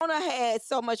had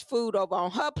so much food over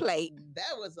on her plate.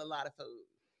 That was a lot of food.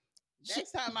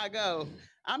 Next time I go,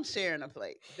 I'm sharing a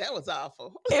plate. That was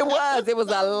awful. It was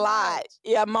a So lot. much.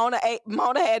 Yeah,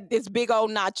 Mona had this big old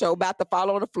nacho about to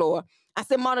fall on the floor. I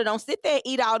said, Mona, don't sit there and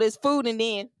eat all this food and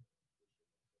then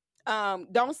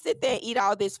don't sit there and eat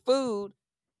all this food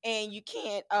and you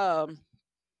can't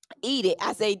eat it.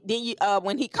 I say, then you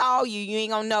when he called you, you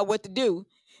ain't gonna know what to do.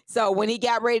 So when he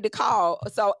got ready to call,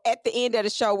 so at the end of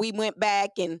the show, we went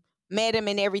back and met him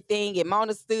and everything, and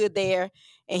Mona stood there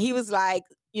and he was like,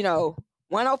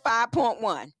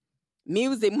 105.1.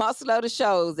 Music muscle of the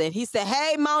shows. And he said,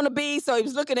 hey, Mona B. So he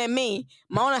was looking at me.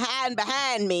 Mona hiding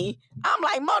behind me. I'm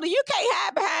like, Mona, you can't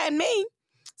hide behind me.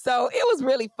 So it was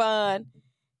really fun.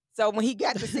 So when he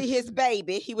got to see his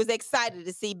baby, he was excited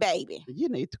to see baby. You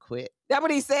need to quit. That's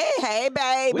what he said. Hey,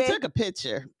 baby. We took a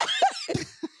picture.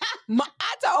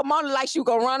 I told Mona like she was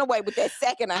going to run away with that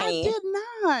second hand. I did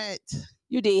not.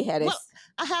 You did have this. Well,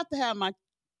 I have to have my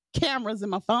cameras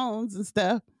and my phones and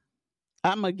stuff.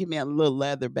 I'm going to give me a little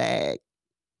leather bag.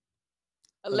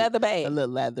 A leather bag? A little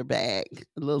leather bag.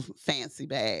 A little fancy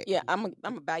bag. Yeah, I'm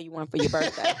going to buy you one for your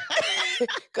birthday.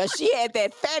 Because she had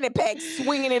that fanny pack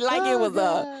swinging it like it was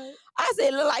I said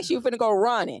it looked like she was finna go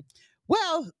running.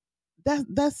 Well,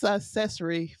 that's an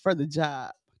accessory for the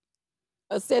job.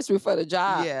 Accessory for the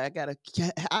job. Yeah,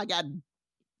 I got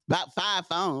about 5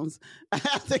 phones. I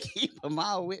have to keep them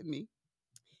all with me.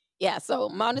 Yeah, so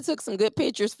Mona took some good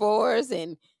pictures for us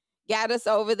and got us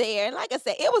over there. And like I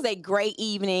said, it was a great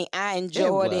evening. I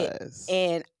enjoyed it.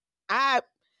 And I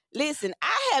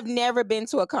have never been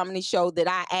to a comedy show that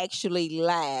I actually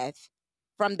laughed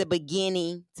from the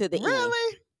beginning to the end.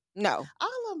 Really? No.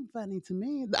 All of them funny to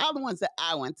me. All the ones that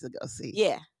I went to go see.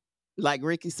 Yeah. Like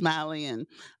Ricky Smiley and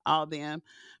all them.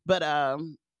 But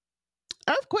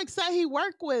Earthquake said he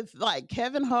worked with like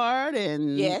Kevin Hart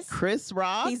and Chris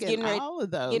Rock. He's getting ready, all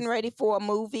of those. Getting ready for a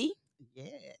movie. Yeah.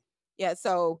 Yeah,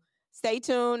 so stay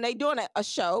tuned. They doing a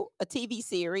show, a TV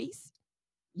series.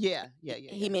 Yeah.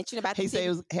 He mentioned about he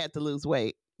said he had to lose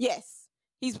weight. Yes.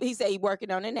 He said he's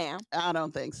working on it now. I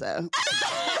don't think so.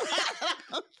 I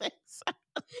don't think so.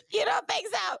 You don't think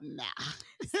so? Nah.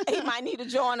 He might need to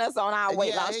join us on our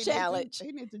weight loss challenge.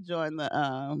 He needs to join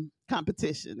the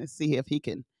competition and see if he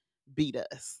can beat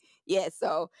us. Yeah,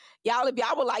 so y'all, if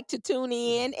y'all would like to tune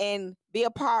in and be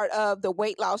a part of the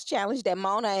weight loss challenge that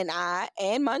Mona and I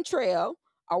and Montreal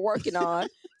are working on.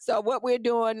 So what we're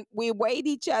doing, we weighed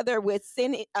each other with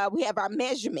we have our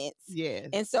measurements. Yeah.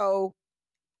 And so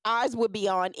ours would be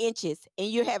on inches, and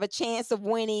you have a chance of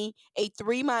winning a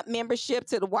 3-month membership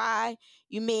to the Y.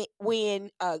 You may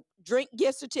win drink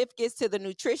gift certificates to the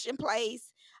nutrition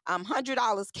place,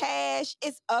 $100 cash.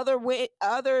 It's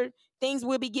other things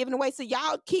we'll be giving away. So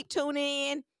y'all keep tuning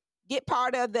in, get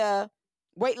part of the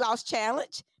weight loss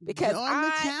challenge because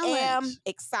I am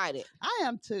excited. I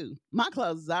am too. My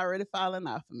clothes is already falling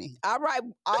off of me. All right,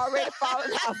 already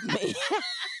falling off of me.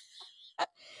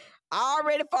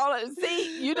 Already falling.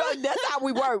 See, that's how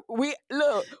we work. We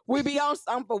be on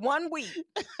something for 1 week.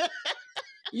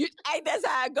 That's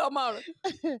how I go, Mona.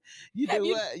 You do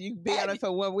what? You be on it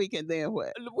for 1 week and then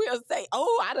what? We'll say,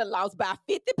 I done lost about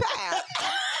 50 pounds.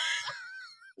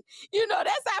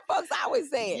 That's how folks always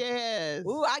say it. Yes.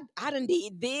 Ooh, I done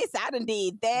did this. I done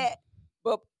did that.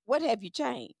 But what have you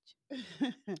changed?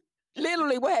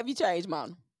 Literally, what have you changed,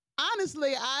 Mona?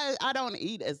 Honestly, I don't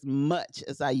eat as much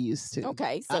as I used to.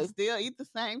 Okay. So I still eat the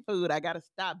same food. I got to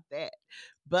stop that.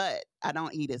 But I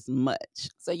don't eat as much.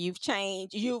 So you've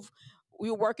changed. You're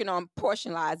working on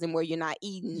portionizing where you're not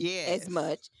eating as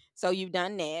much. So you've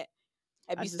done that.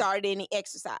 Have you started any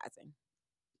exercising?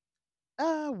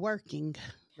 Working.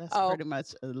 That's pretty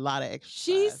much a lot of exercise.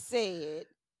 She said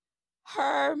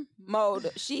her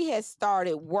motive, she has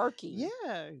started working.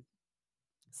 Yeah.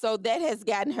 So that has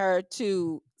gotten her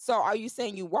to, so are you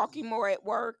saying you walking more at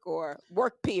work or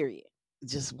work period?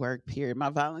 Just work period. My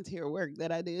volunteer work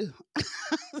that I do.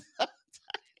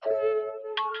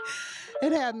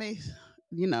 It had me,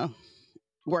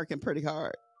 working pretty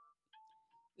hard.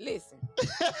 Listen,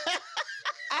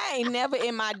 I ain't never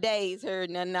in my days heard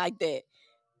nothing like that.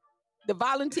 The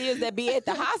volunteers that be at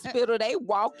the hospital, they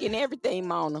walk and everything,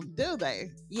 Mona. Do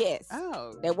they? Yes.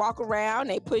 Oh. They walk around,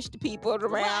 they push the people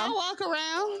around. Well, I walk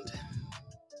around.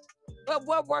 But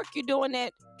what work you doing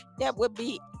that would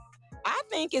be, I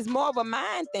think it's more of a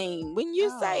mind thing. When you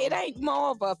say it ain't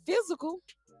more of a physical.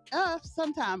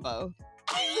 Sometimes both.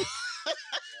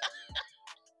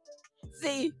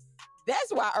 See,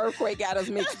 that's why Earthquake got us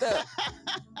mixed up.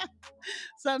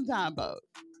 Sometimes both.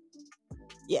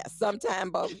 Yeah, sometime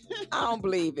both. I don't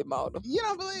believe it, Mona. You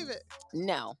don't believe it?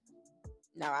 No,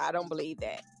 I don't believe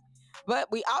that.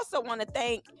 But we also want to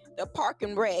thank the Park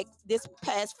and Rec. This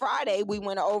past Friday, we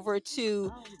went over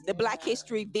to the Black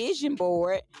History Vision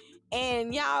Board.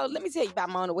 And y'all, let me tell you about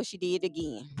Mona, what she did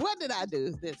again. What did I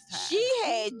do this time? She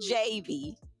had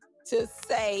JV to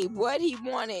say what he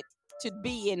wanted to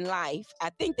be in life.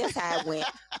 I think that's how it went.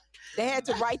 They had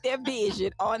to write their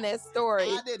vision on that story.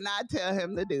 I did not tell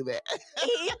him to do that.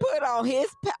 He put on his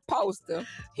poster,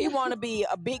 he want to be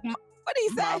a big, what did he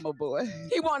say? Mama boy.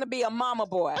 He want to be a mama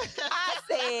boy. I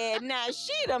said, now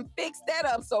she done fixed that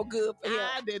up so good for him.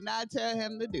 I did not tell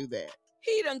him to do that.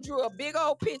 He done drew a big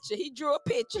old picture. He drew a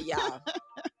picture, y'all.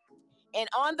 And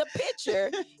on the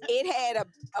picture, it had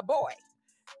a boy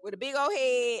with a big old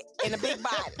head and a big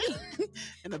body.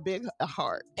 And a big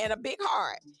heart. And a big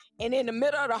heart. And in the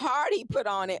middle of the heart, he put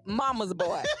on it, mama's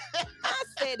boy. I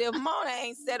said, if Mona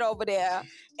ain't sat over there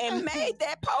and made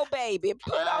that poor baby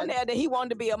put on there that he wanted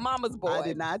to be a mama's boy. I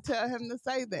did not tell him to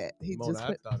say that. Mona,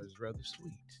 I thought it was rather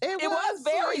sweet. It was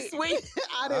very sweet.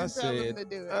 I didn't tell him to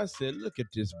do it. I said, look at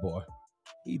this boy.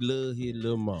 He love his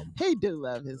little mama. He do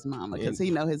love his mama because he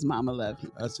know his mama love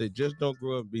him. I said, just don't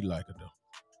grow up and be like her though.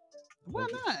 Why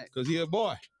not? Because he a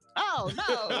boy. Oh,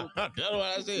 no. That's what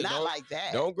I said. Not like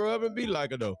that. Don't grow up and be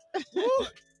like her though.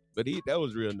 But that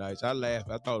was real nice. I laughed.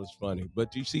 I thought it was funny.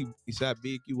 But you see how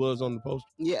big he was on the poster?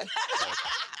 Yeah.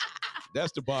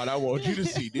 That's the part I want you to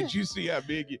see. Did you see how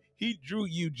big he drew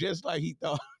you just like he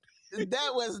thought?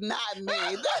 That was not me.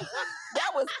 I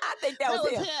think that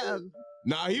was him.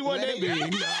 Nah, he wasn't that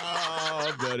big.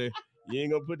 Nah, buddy. You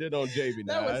ain't gonna put that on JB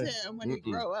now. That was him when he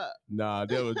grow up. Nah,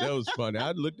 that was funny.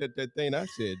 I looked at that thing. I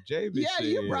said, JB. Yeah,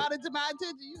 you brought it to my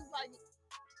attention. You was like,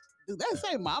 did that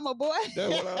say mama boy?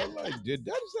 That's what I was like. Did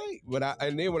that say?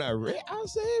 And then when I read, I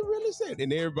said, it really said.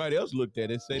 And everybody else looked at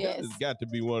it and said, that has got to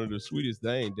be one of the sweetest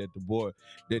things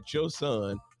that your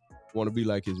son want to be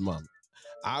like his mama.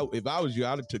 If I was you,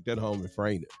 I'd have took that home and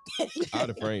framed it. I'd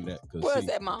have framed that. Where's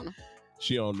that mama?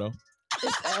 She don't know.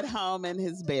 It's at home in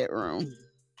his bedroom.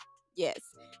 Yes.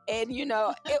 And you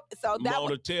know, so that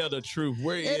Mona, tell the truth.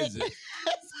 Where is it?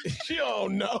 She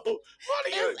don't know. What are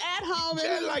you? It's at home.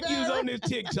 Just like you was on this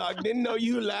TikTok. Didn't know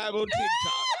you live on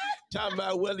TikTok. Talking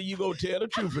about whether you gonna tell the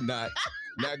truth or not.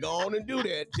 Now go on and do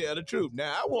that. Tell the truth.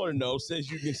 Now I want to know,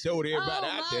 since you can show everybody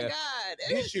out there. God.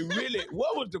 Did she really?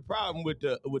 What was the problem with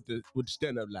the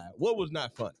stand up live? What was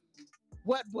not funny?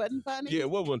 What wasn't funny? Yeah,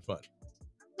 what wasn't funny?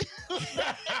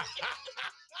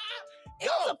 It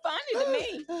was funny to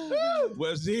me.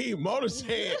 Well, see, Mona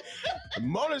said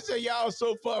y'all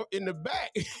so far in the back.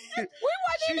 We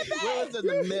wasn't in the back. We was in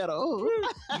the middle.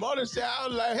 Mona said, I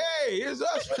was like, hey, it's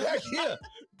us back here.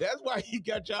 That's why he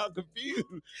got y'all confused.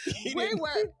 We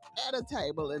were at a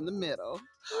table in the middle.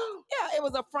 Yeah, it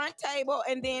was a front table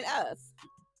and then us.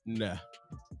 Nah.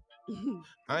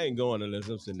 I ain't going unless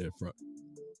I'm sitting in front.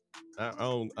 I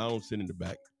don't sit in the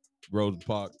back. Rosa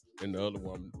Parks and the other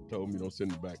woman told me don't sit in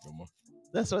the back no more.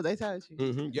 That's what they told you.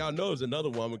 Mm-hmm. Y'all know there's another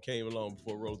woman came along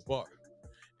before Rosa Parks.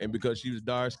 And because she was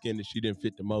dark skinned, she didn't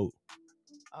fit the mold.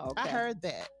 Okay. I heard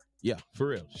that. Yeah, for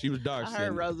real. She was dark skinned. I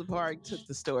heard Rosa Parks took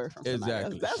the story from somebody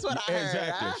else. That's what I heard.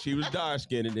 Exactly. Huh? She was dark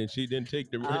skinned and she didn't take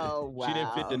the she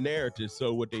didn't fit the narrative.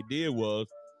 So what they did was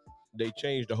they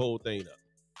changed the whole thing up.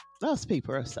 Those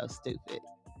people are so stupid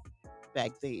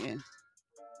back then.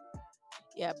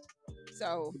 Yep.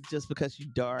 So just because you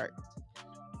dark.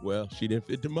 Well, she didn't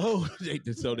fit the mold.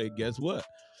 So guess what?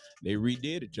 They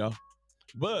redid it, y'all.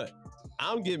 But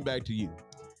I'm getting back to you.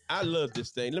 I love this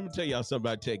thing. Let me tell y'all something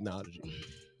about technology.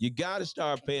 You got to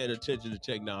start paying attention to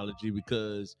technology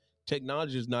because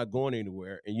technology is not going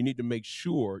anywhere, and you need to make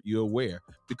sure you're aware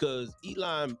because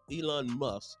Elon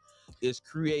Musk is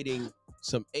creating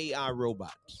some AI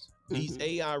robots. These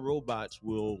AI robots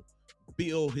will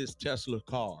build his Tesla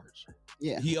cars.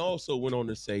 Yeah. He also went on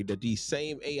to say that these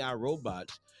same AI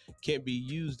robots can be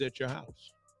used at your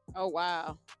house. Oh,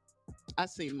 wow. I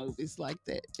see movies like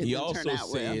that. He also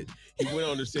said, he went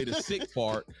on to say the sick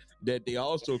part, that they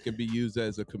also can be used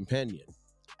as a companion.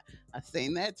 I've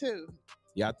seen that too.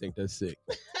 Yeah, I think that's sick.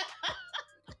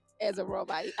 As a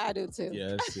robot, I do too.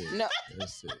 Yeah, that's sick. No.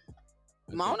 That's sick.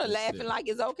 Mona laughing sick. Like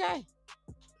it's okay.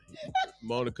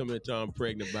 Mona come in time I'm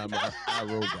pregnant by my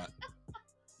robot.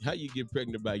 How you get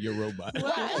pregnant by your robot?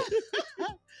 Right.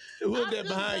 Who's that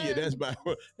behind you?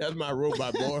 That's my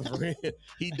robot boyfriend.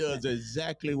 He does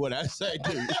exactly what I say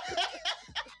to.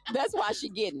 That's why she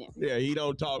getting it. Yeah, he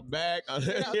don't talk back. He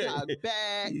don't talk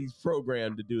back. He's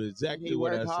programmed to do exactly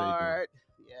what I say. Hard.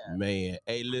 Yeah. Man,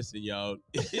 hey, listen, y'all.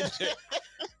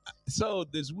 So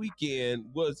this weekend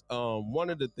was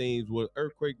one of the things. Was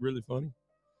earthquake really funny?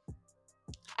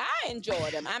 I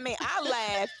enjoyed them. I mean, I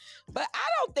laughed, but I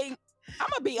don't think. I'm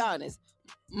gonna be honest.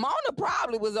 Mona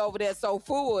probably was over there so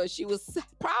full she was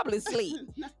probably asleep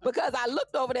because I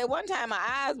looked over there one time, my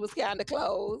eyes was kind of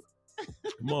closed.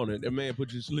 Come on, that man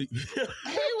put you to sleep.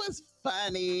 He was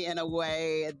funny in a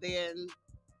way, and then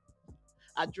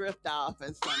I drift off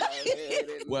and some of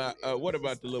it. Well, what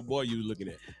about the little boy you was looking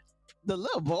at? The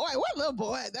little boy? What little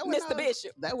boy? That was Mr.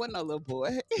 Bishop. That wasn't no little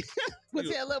boy. Was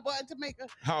he a little boy, Tamika?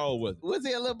 How old was he? Was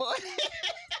he a little boy?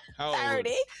 How old?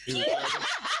 30. He was 30?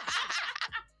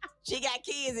 She got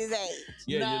kids his age.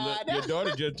 Yeah, your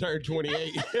daughter just turned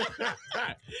 28.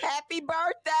 Happy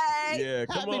birthday. Yeah,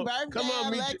 Happy birthday, come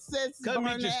on, Alexis. Come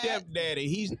meet your stepdaddy.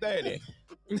 He's 30.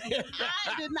 I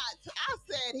did not. I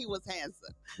said he was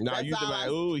handsome. No, you said like,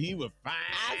 ooh, he was fine.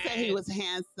 I said he was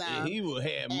handsome. And he would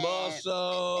have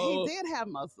muscles. He did have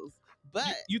muscles. But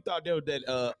you thought that was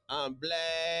that I'm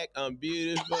black, I'm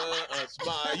beautiful, I'm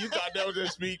smart. You thought that was that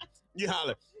speak. You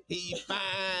holler, he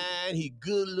fine, he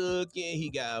good looking, he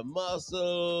got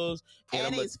muscles.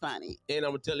 And he's funny. And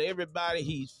I'm going to tell everybody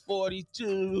he's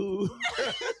 42.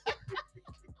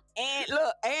 And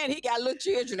look, and he got little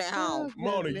children at home.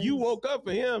 Mona, you woke up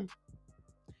for him.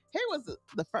 He was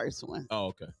the first one. Oh,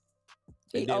 okay.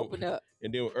 He opened up.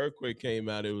 And then when Earthquake came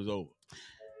out, it was over.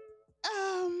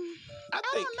 I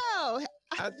don't know.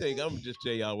 I think I'm gonna just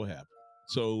tell y'all what happened.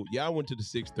 So y'all went to the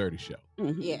 6:30 show.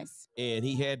 Mm-hmm. Yes. And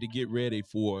he had to get ready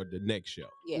for the next show.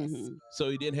 Yes. Mm-hmm. So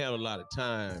he didn't have a lot of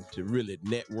time to really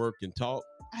network and talk.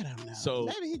 I don't know. So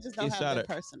maybe he just don't have that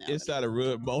personality. It's not a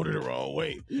rub Mona the wrong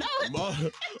way. No.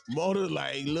 Mona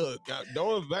like, look,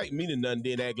 don't invite me to nothing,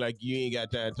 then act like you ain't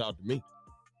got time to talk to me.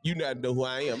 You not know who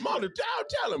I am. Mona,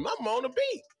 tell him I'm Mona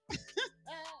B.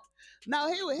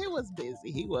 No, he was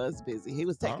busy. He was busy. He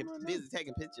was busy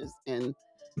taking pictures and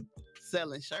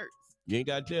selling shirts. You ain't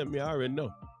got to tell me. I already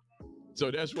know.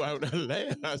 So that's why when I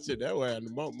laughed, I said that way. And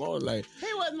Mona like,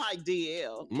 he wasn't like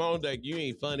DL. Mona like, you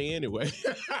ain't funny anyway.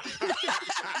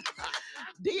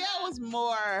 DL was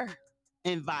more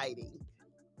inviting.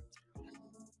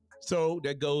 So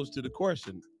that goes to the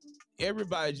question.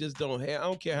 Everybody just don't have, I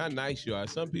don't care how nice you are.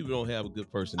 Some people don't have a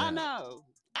good personality. I know.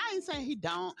 I ain't saying he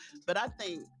don't, but I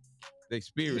think they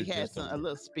spirit. He has a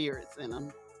little spirits in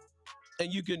him.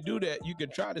 And you can do that. You can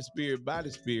try the spirit by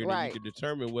the spirit, right. And you can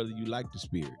determine whether you like the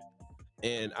spirit.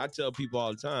 And I tell people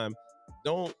all the time,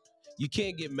 you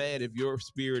can't get mad if your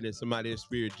spirit and somebody else's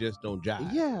spirit just don't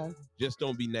jive. Yeah. Just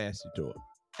don't be nasty to them.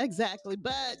 Exactly.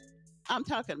 But I'm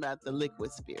talking about the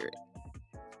liquid spirit.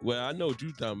 Well, I know what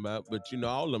you're talking about, but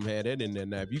all of them had that in there.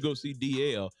 Now, if you go see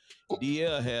DL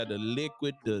had the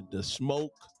liquid, the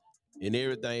smoke, and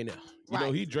everything. You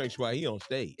know, he drinks while he on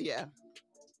stage. Yeah.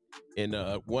 And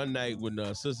one night when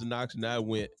Sister Knox and I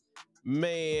went,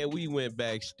 man, we went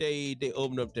backstage. They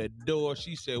opened up that door.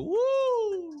 She said,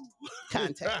 woo!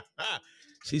 Contact.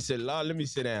 She said, Lord, let me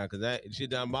sit down because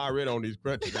I'm already on these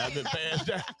crutches. I've been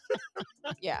passed out.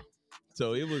 Yeah.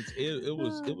 So it was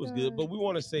good. But we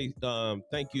want to say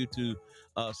thank you to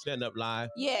Stand Up Live.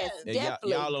 Yes, and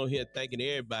definitely. Y'all on here thanking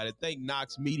everybody. Thank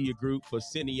Knox Media Group for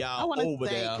sending y'all over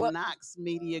there. I want to thank Knox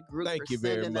Media Group for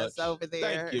sending us over there.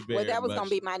 Thank you very much. Well, that was going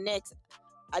to be my next.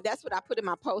 That's what I put in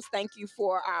my post. Thank you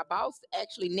for our boss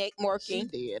actually networking. She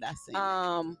did. I see.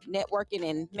 Networking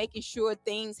and making sure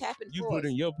things happen. You put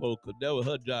in your post because that was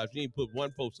her job. She ain't put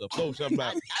one post up. Post something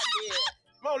about. I did.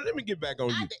 Mom, let me get back on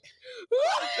you.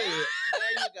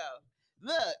 There you go.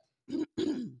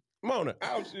 Look, Mona,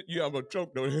 I'm gonna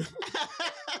choke on him.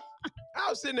 I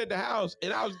was sitting at the house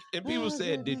and people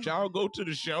said, "Did y'all go to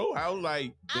the show?" I was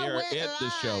like, "They're at the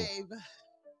show."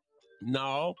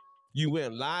 No, you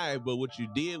went live, but what you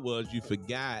did was you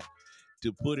forgot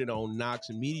to put it on Knox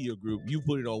Media Group. You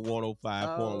put it on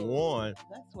 105.1.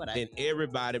 That's what I and did.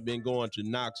 everybody been going to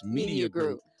Knox Media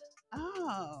Group.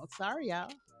 Oh, sorry, y'all.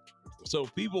 So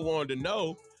people wanted to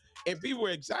know, and people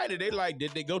were excited. They like,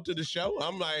 did they go to the show?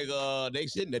 I'm like, they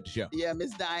sitting at the show. Yeah,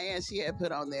 Miss Diane, she had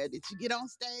put on there. Did you get on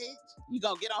stage? You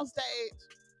gonna get on stage?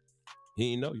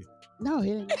 He ain't know you. No,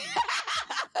 he didn't.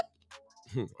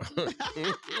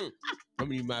 I'm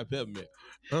gonna use my peppermint.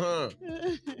 I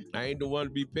ain't the one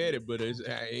to be petty, but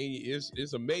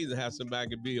it's amazing how somebody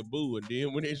can be a boo, and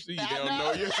then when they see you, they don't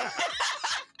know you.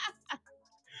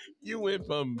 You went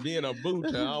from being a boo to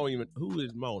I don't even. Who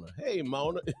is Mona? Hey,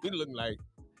 Mona. You look like,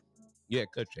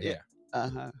 cut your hair.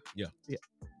 Yeah.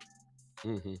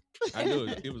 Mm-hmm. I knew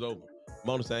it was over.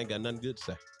 Mona said I ain't got nothing good to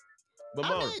say. But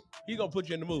Mona, he gonna put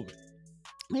you in the movie.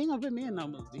 He ain't gonna put me in no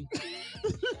movie.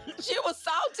 She was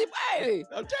salty, baby.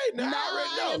 I'm telling you now,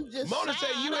 I already know. Mona said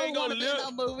you ain't gonna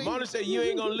look. Mona said you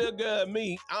ain't gonna look good at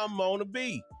me. I'm Mona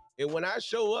B. And when I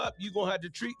show up, you gonna have to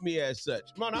treat me as such.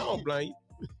 Mona, I don't blame you.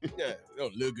 Yeah,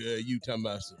 don't look good. You talking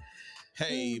about some,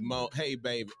 hey, hey,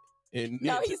 baby. And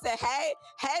no, he said,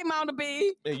 "Hey, Mona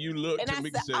B." And you looked and to I me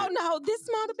said, and "Oh no, this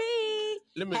Mona B."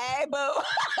 Hey, boo.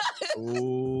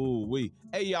 Oh, wait.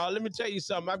 Hey, y'all, let me tell you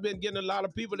something. I've been getting a lot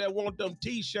of people that want them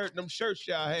T-shirts, them shirts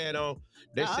y'all had on.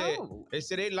 They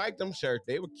said they liked them shirts.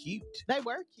 They were cute. They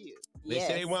were cute. They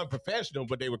said they weren't professional,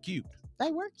 but they were cute.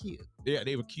 They were cute. Yeah,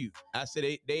 they were cute. I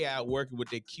said they out working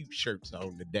with their cute shirts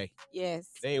on today. Yes.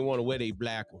 They ain't want to wear their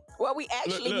black ones. Well, we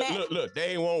actually look.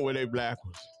 They ain't want to wear their black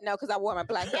ones. No, because I wore my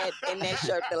black hat in that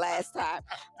shirt the last time.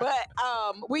 But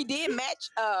we did match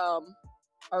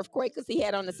Earthquake because he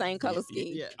had on the same color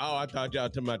scheme. Yeah. Oh, I thought y'all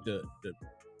talking about the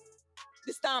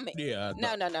stomach. Yeah.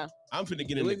 No. I'm finna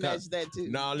get in the car. We matched that too.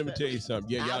 No, let me tell you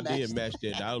something. Yeah, y'all did match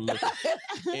that. I was looking.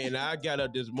 And I got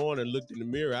up this morning, looked in the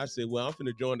mirror. I said, well, I'm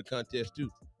finna join the contest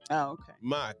too. Oh, okay.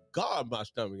 My God, my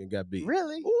stomach got big.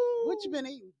 Really? Ooh. What you been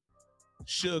eating?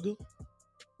 Sugar.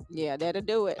 Yeah, that'll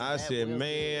do it. I said,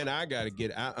 man, I got to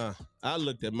get I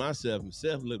looked at myself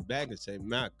looked back and said,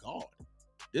 my God,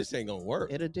 this ain't going to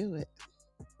work. It'll do it.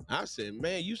 I said,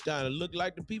 man, you starting to look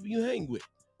like the people you hang with.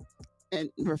 And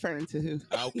referring to who?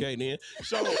 Okay, then.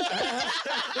 So,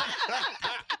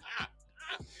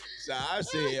 so I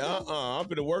said, I'm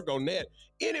going to work on that.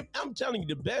 And I'm telling you,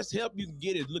 the best help you can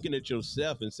get is looking at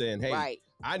yourself and saying, hey,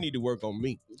 I need to work on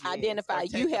me. Identify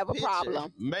you have a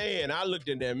problem. Man, I looked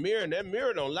in that mirror, and that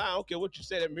mirror don't lie. I don't care what you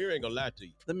say, that mirror ain't gonna lie to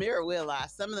you. The mirror will lie.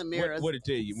 Some of the mirrors. What it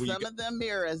tell you? Some of the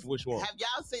mirrors. Which one? Have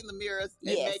y'all seen the mirrors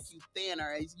that make you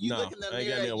thinner? You look in the I ain't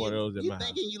mirror, got one of those in you my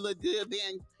thinking house. you look good,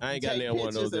 then I ain't got one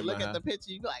of those in my look house. at the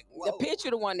picture, you be like, whoa. The picture,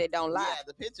 the one that don't lie. Yeah,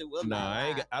 the picture will nah,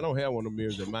 not lie. I don't have one of them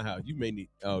mirrors in my house. You may need.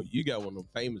 Oh, you got one of them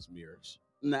famous mirrors.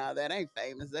 No, that ain't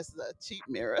famous. That's a cheap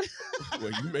mirror. Well,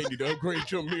 you may need to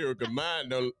upgrade your mirror because mine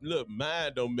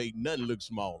don't make nothing look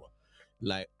smaller.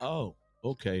 Like, oh,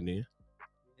 okay then.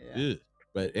 Yeah. Good.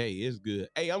 But hey, it's good.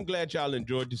 Hey, I'm glad y'all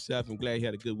enjoyed yourself. I'm glad you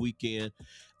had a good weekend.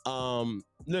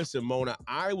 Listen, Mona,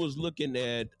 I was looking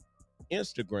at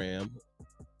Instagram,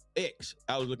 X.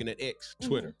 I was looking at X,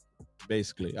 Twitter,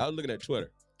 basically. I was looking at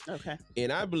Twitter. Okay.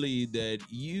 And I believe that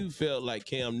you felt like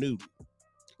Cam Newton.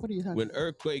 What are you talking when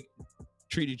Earthquake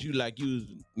treated you like you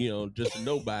was, just a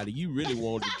nobody, you really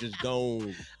wanted to just go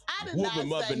whoop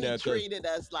him up in there. He treated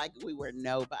us like we were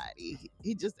nobody.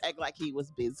 He just acted like he was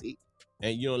busy.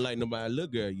 And you don't like nobody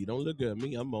look good. You don't look good at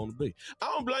me. I'm on the beat. I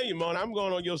don't blame you, Mona. I'm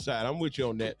going on your side. I'm with you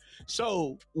on that.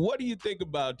 So what do you think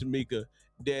about, Tamika,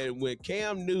 that when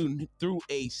Cam Newton threw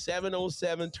a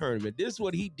 7-on-7 tournament, this is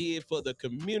what he did for the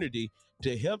community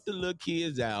to help the little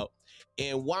kids out.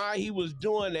 And while he was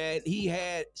doing that, he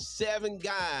had 7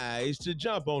 guys to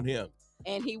jump on him.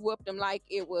 And he whooped them like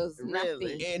it was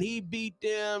nothing. And he beat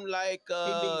them like...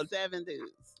 he beat 7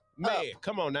 dudes. Man,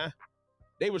 come on now.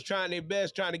 They was trying their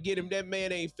best, trying to get him. That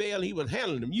man ain't fail. He was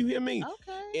handling them. You hear me?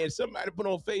 Okay. And somebody put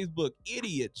on Facebook,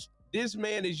 idiots. This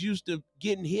man is used to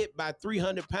getting hit by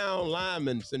 300-pound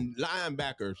linemen and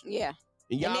linebackers. Yeah.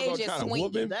 And y'all gonna try to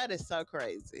whoop him? That is so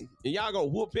crazy. And y'all gonna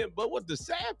whoop him? But what the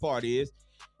sad part is,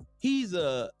 he's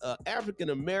a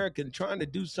African-American trying to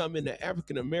do something in the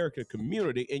African-American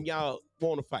community, and y'all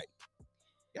want to fight.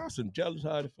 Y'all some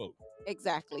jealous-hearted folks.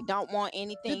 Exactly. Don't want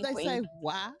anything. Did they say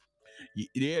why?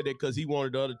 Yeah, because he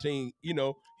wanted the other team.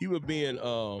 He was being,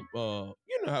 you know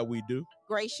how we do.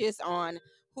 Gracious on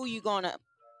who you gonna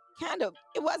kind of.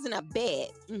 It wasn't a bet,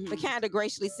 but kind of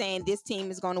graciously saying this team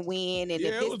is gonna win. And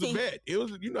if this it was a bet. It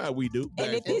was, you know how we do.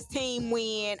 And if this team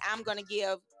win, I'm gonna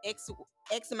give X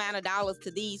amount of dollars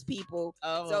to these people.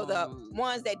 So the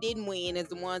ones that didn't win is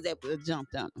the ones that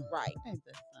jumped on them. Right.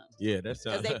 Yeah, that's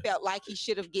because they felt like he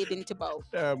should have given to both.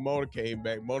 Mona came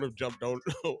back. Mona jumped on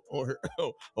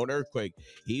Earthquake.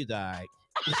 He's all right.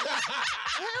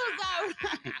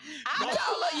 I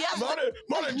told her yesterday.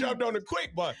 Mona jumped on the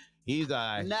quick, but he's all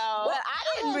right. No, but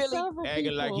I didn't really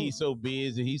acting like he's so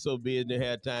busy. He's so busy to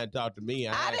have time to talk to me.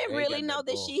 I didn't really know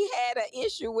that she had an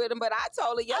issue with him, but I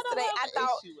told her yesterday. I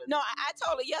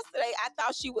told her yesterday. I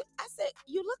thought she would. I said,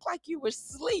 "You look like you were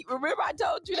asleep." Remember, I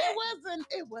told you that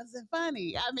it wasn't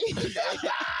funny. I mean,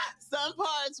 some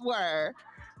parts were,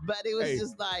 but it was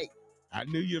just like I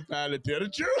knew you'd finally tell the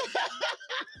truth.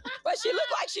 But she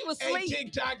looked like she was asleep. Hey,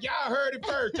 TikTok, y'all heard it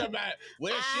first. About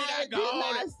well, shit, I did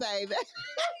not say that.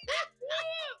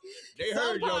 They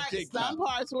heard you on TikTok. Some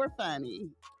parts were funny.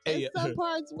 And some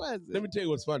parts wasn't. Let me tell you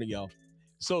what's funny, y'all.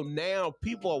 So now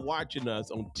people are watching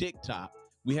us on TikTok.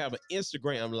 We have an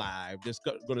Instagram Live that's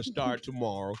going to start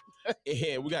tomorrow.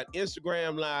 And we got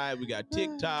Instagram Live. We got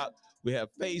TikTok. We have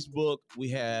Facebook. We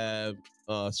have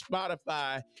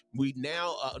Spotify. We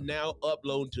now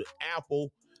upload to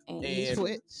Apple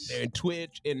and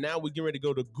Twitch. And now we're getting ready to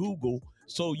go to Google.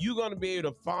 So you're going to be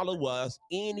able to follow us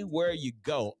anywhere you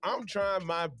go. I'm trying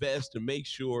my best to make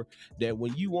sure that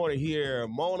when you want to hear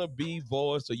Mona B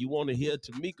voice, or you want to hear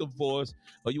Tamika voice,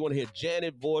 or you want to hear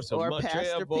Janet voice, or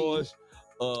Montreal voice,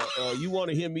 you want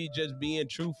to hear me just being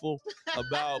truthful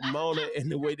about Mona and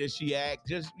the way that she acts,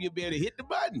 just you'll be able to hit the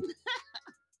button.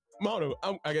 Mona,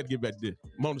 I got to get back to this.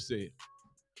 Mona said,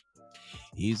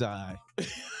 he's all right.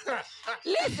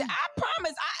 Listen, I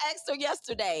promise. I asked her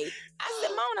yesterday. I said,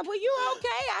 Mona, were you okay?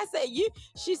 I said, you.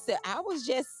 She said, I was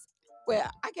just. Well,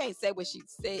 I can't say what she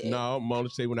said. No, Mona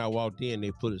said when I walked in,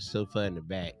 they put a sofa in the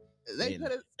back. They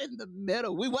put us in the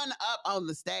middle. We wasn't up on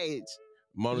the stage.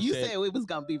 Mona said we was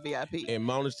gonna be VIP. And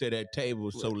Mona said that table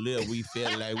was so little we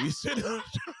felt like we sit on.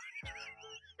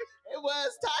 It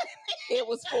was tiny. It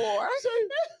was 4.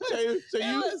 It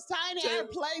was tiny. Our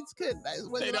plates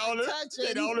was like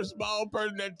touching. The only small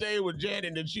person that table was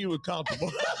Janet, and she was comfortable.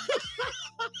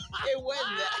 It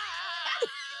wasn't that.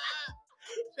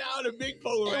 Now the big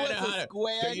folks right now. It was a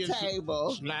square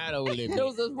table. Slide over there. It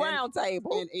was a round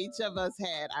table. And each of us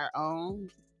had our own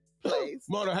place.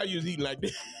 Mona, how you was eating like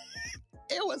this?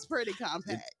 It was pretty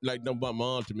compact. Like no bump my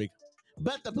arm to me.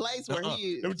 But the place where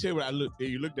he... Let me tell you what I looked.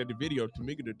 You looked at the video.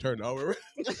 Tamika to turn all the way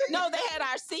around. No, they had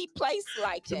our seat placed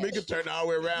like that. Tamika turned all the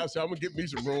way around, so I'm going to get me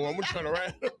some room. I'm going to turn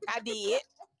around. I did.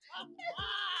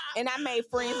 And I made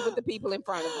friends with the people in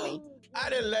front of me. I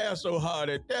didn't laugh so hard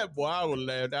at that, boy. I was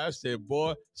laughing. I said,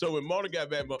 boy. So when Mona got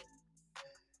back,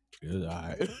 it's all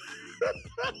right.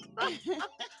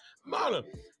 Mona,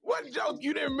 what joke?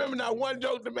 You didn't remember not one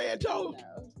joke the man told?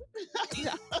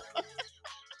 No.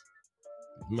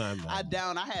 My. I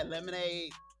don't. I had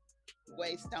lemonade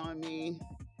waste on me.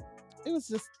 It was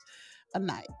just a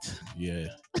night. Yeah.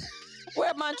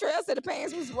 Well, Montreal said the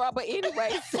pants was rubber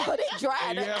anyway, so they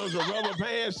dried it. Yeah, it was a rubber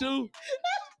pants too.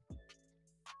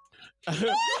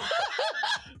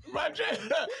 Montreal,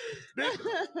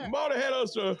 Mona had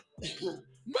us a...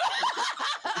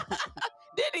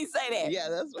 Did he say that? Yeah,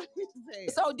 that's what he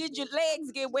said. So did your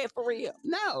legs get wet for real?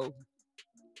 No.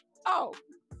 Oh.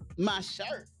 My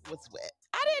shirt was wet.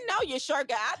 I didn't know your shirt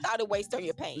got. I thought it wasted on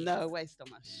your pants. No, it wasted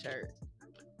on my shirt.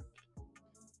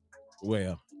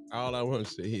 Well, all I want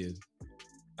to say is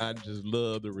I just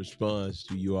love the response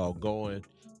to you all going.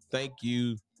 Thank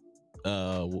you,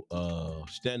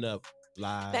 Stand Up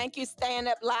Live. Thank you, Stand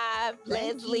Up Live,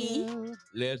 Leslie.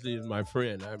 Leslie is my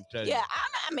friend. I'm telling you. Yeah,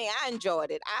 I mean, I enjoyed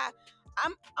it.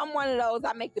 I'm one of those.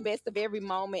 I make the best of every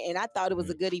moment, and I thought it was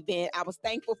a good event. I was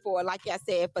thankful for, like I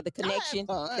said, for the connection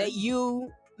that you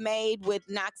made with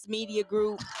Knox Media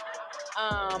Group.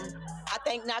 I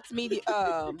thank Knox Media,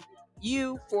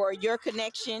 you for your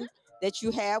connection that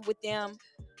you have with them.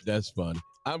 That's funny.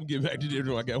 I'm getting back to this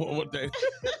one. I got one more thing.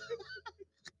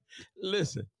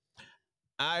 Listen,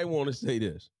 I want to say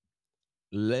this.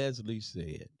 Leslie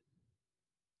said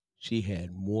she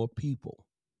had more people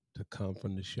to come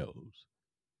from the shows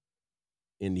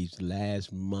in these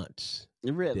last months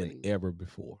than ever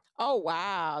before. Oh,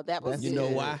 wow. That was You know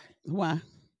why? Why?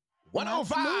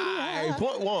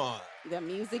 105.1. The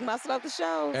music must love the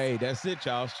show. Hey, that's it,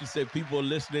 y'all. She said people are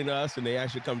listening to us and they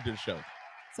actually come to the show.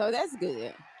 So that's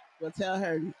good. Well, tell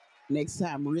her next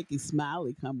time Ricky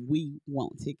Smiley come, we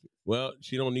want tickets. Well,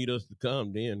 she don't need us to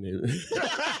come then.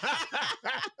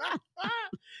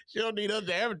 She don't need us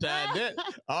to advertise that.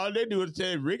 All they do is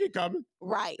say Ricky coming.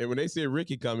 Right. And when they say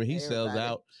Ricky coming, he sells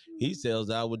out. He sells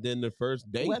out within the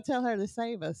first day. Well, tell her to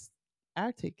save us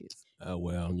our tickets.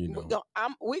 Well, you know.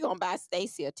 We're going to buy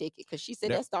Stacey a ticket because she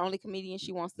said that's the only comedian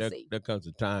she wants to see. That comes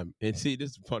a time. And see,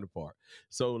 this is the funny part.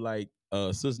 So, like,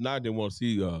 Sister Nye didn't want to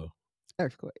see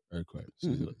Earthquake.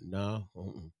 She's like, no.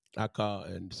 I call.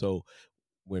 And so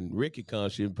when Ricky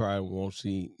comes, she probably won't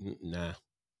see. Nah.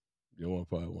 You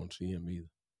probably won't see him either.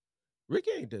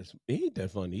 Ricky ain't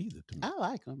that funny either to me. I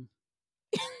like him.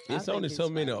 It's only so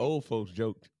many old folks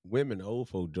joke, women old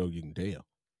folk joke you can tell.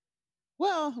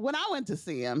 Well, when I went to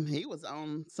see him, he was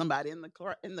on somebody in the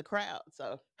crowd.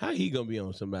 So how he gonna be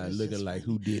on somebody looking like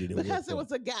who did it? Because it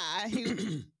was a guy.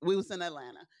 We was in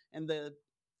Atlanta, and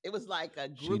it was like a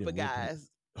group of guys.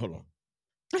 Hold on.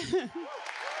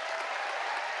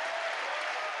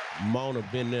 Mona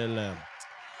been in Atlanta.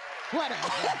 Whatever.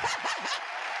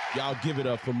 Y'all give it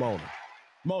up for Mona.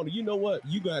 Mona, you know what?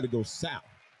 You got to go south.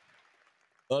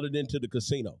 Other than to the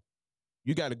casino,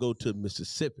 you got to go to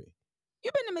Mississippi.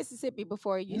 You've been to Mississippi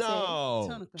before, you said?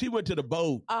 No, she went to the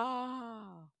boat.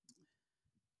 Oh.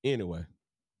 Anyway.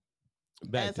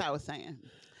 As I was saying.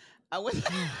 I went.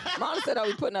 Mom said, "Oh,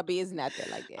 we putting our business out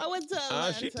there like that." I went to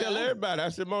Atlanta. She tell everybody. I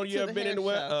said, "Mona, you ever been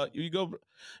anywhere? You go?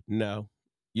 No.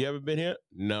 You ever been here?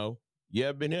 No. You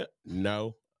ever been here?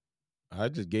 No. I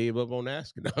just gave up on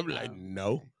asking. I'm like,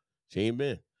 no, okay. she ain't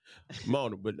been.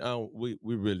 Mona, but we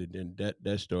really didn't.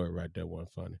 That story right there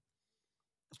wasn't funny.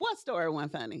 What story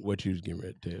wasn't funny? What you was getting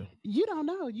ready to tell. You don't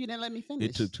know. You didn't let me finish.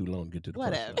 It took too long to get to the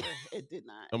Whatever. punchline. It did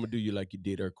not. I'm gonna do you like you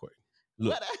did Earthquake.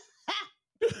 Look.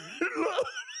 Look.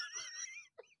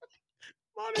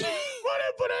 Mona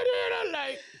put her head on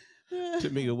like.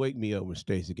 Tamika, wake me up when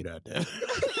Stacy get out there.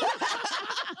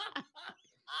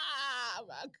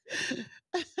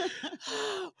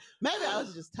 Maybe I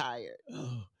was just tired.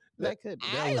 That could be.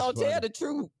 I ain't gonna tell the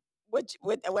truth. What she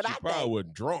I probably think. was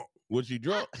drunk. Was she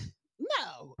drunk?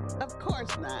 No, of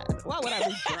course not. Why would I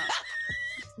be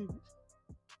drunk?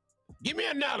 Give me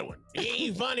another one. It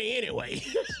ain't funny anyway.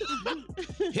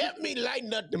 Help me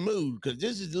lighten up the mood, because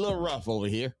this is a little rough over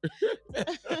here.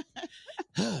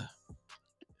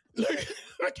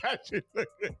 Look at you.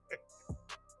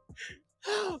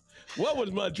 What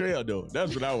was Montreal doing?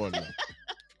 That's what I want to know.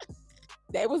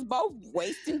 They was both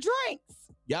wasting drinks.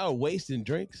 Y'all wasting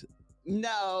drinks?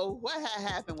 No, what had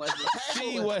happened was the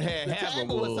table what had the happened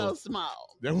table was so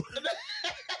small.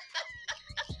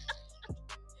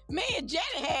 Me and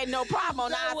Janet had no problem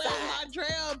on our when side.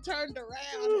 Montreal turned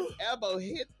around, his elbow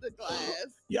hit the glass.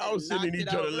 Y'all was sitting in each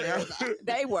other's lap.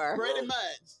 They were.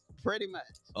 Pretty much.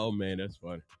 Oh, man, that's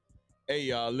funny. Hey,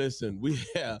 y'all, listen, we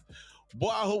have... Boy,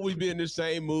 I hope we be in the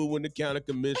same mood when the county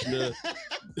commissioner...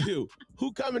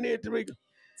 Who coming in, Tamika?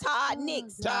 Todd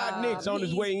Nix. Todd Nix on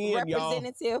his way in, y'all.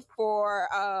 Representative for,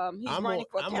 he's running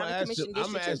for county commission district.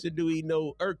 I'm going to ask you, do he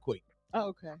know Earthquake? Oh,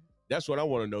 okay. That's what I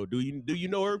want to know. Do you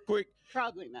know Earthquake?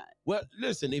 Probably not. Well,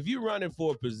 listen, if you're running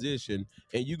for a position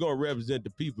and you're going to represent the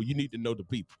people, you need to know the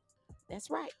people. That's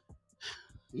right.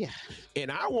 Yeah.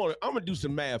 And I'm going to do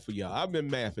some math for y'all. I've been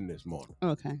mathing this morning.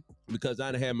 Okay. Because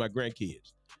I done had my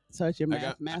grandkids. So it's your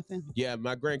mathing? Yeah,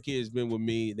 my grandkids been with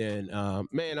me. Then,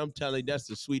 man, I'm telling you, that's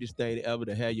the sweetest thing ever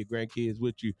to have your grandkids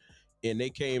with you. And they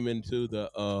came into the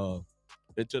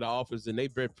office and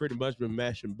they've pretty much been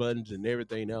mashing buttons and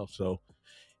everything else. So,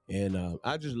 and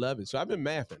I just love it. So I've been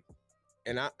mathing.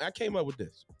 And I came up with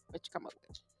this. What you come up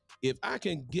with? If I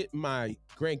can get my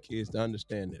grandkids to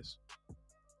understand this,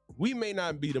 we may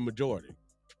not be the majority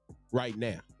right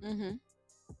now,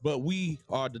 but we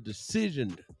are the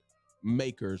decision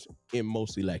makers in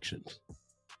most elections.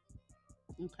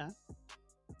 Okay.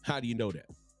 How do you know that?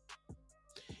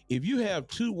 If you have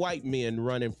two white men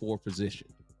running for a position,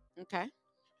 okay,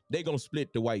 they're going to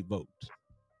split the white votes.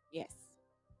 Yes.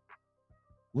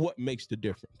 What makes the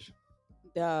difference?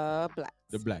 The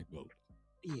black vote.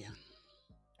 Yeah.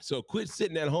 So quit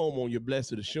sitting at home on your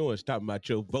blessed assurance talking about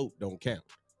your vote don't count.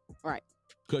 Right.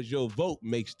 Because your vote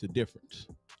makes the difference.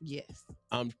 Yes.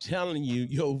 I'm telling you,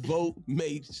 your vote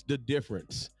makes the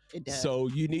difference. It does. So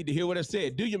you need to hear what I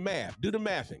said. Do your math. Do the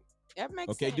mathing. That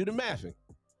makes sense. Okay, do the mathing.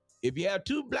 If you have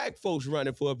two black folks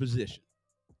running for a position,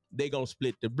 they're going to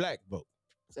split the black vote.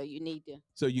 So you need to.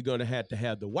 So you're going to have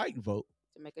the white vote.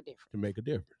 To make a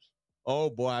difference.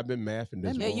 Oh, boy, I've been mathing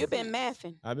this morning. Yeah, you've been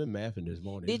mathing. I've been mathing this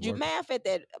morning. Did you math at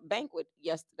that banquet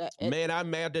yesterday? Man, I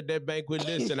mathed at that banquet.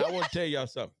 Listen, I want to tell y'all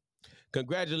something.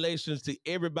 Congratulations to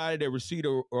everybody that received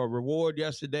a reward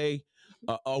yesterday.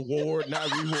 Award,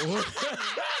 not reward.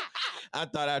 I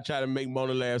thought I'd try to make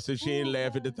Mona laugh so she ain't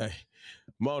laugh at the thing.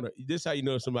 Mona, this is how you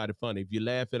know somebody funny. If you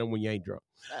laugh at them when you ain't drunk.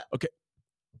 Okay.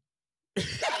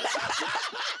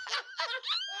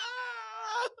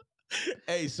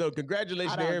 Hey, so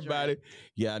congratulations to everybody. Drink.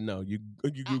 Yeah, I know. You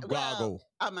goggle. Well,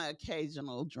 I'm an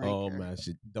occasional drinker. Oh, man.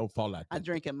 Don't fall out there. I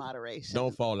drink in moderation.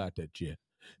 Don't fall out there, chair.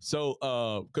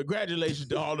 So congratulations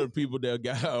to all the people that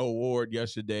got an award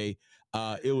yesterday.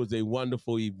 It was a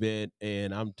wonderful event,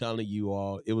 and I'm telling you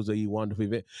all, it was a wonderful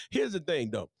event. Here's the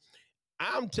thing, though.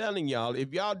 I'm telling y'all,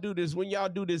 if y'all do this, when y'all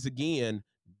do this again,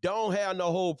 don't have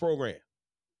no whole program.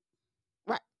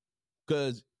 Right.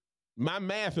 Because my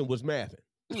mathing was mathing.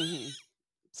 Mm-hmm.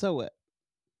 So what?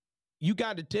 You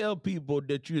got to tell people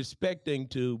that you're expecting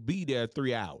to be there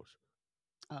 3 hours.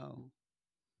 Oh.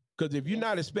 Because if you're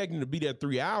not expecting to be there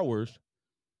 3 hours,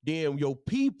 then your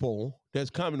people that's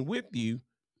coming with you,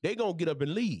 they're going to get up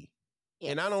and leave.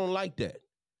 Yes. And I don't like that.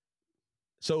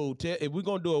 So if we're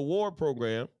going to do a award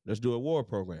program, let's do a award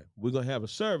program. We're going to have a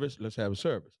service, let's have a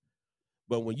service.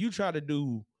 But when you try to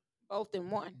do both in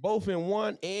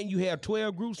one, and you have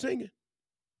 12 groups singing,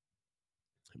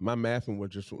 my mathing was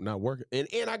just not working.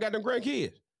 And I got them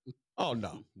grandkids. Oh,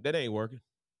 no, that ain't working.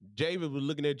 Javid was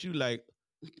looking at you like,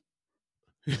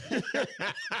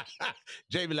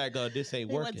 Javid like, this ain't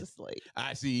working. He went to sleep.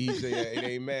 I see. He said it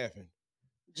ain't mathing.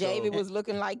 Javid was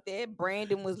looking like that.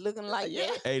 Brandon was looking like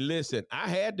that. Hey, listen, I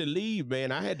had to leave,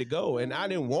 man. I had to go, and I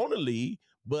didn't want to leave,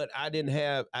 But I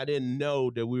didn't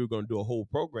know that we were going to do a whole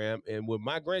program. And with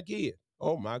my grandkid,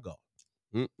 oh my God,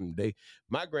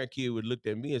 my grandkid would look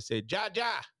at me and say, "Ja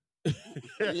ja,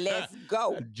 let's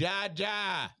go, ja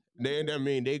ja." I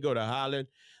mean, they go to Holland,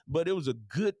 but it was a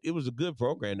good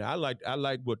program. I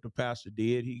like what the pastor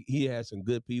did. He had some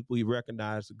good people. He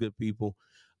recognized the good people.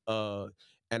 Uh,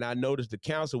 and I noticed the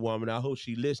councilwoman. I hope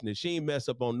she listening. She ain't mess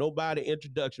up on nobody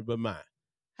introduction but mine.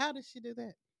 How did she do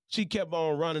that? She kept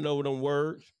on running over them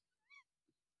words.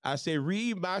 I said,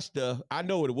 read my stuff. I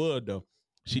know what it was though.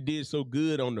 She did so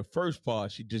good on the first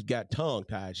part. She just got tongue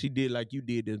tied. She did like you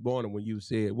did this morning when you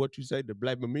said what you say, the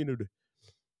black community.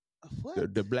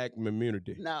 What? The black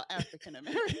community. No, African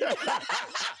American.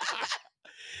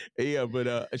 Yeah,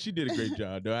 but she did a great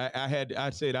job though. I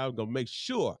said I was gonna make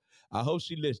sure. I hope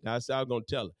she listened. I said I was gonna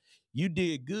tell her. You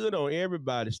did good on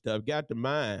everybody's stuff, got the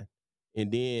mind,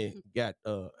 and then got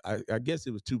I guess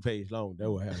it was 2 pages long.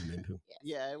 That what happened too.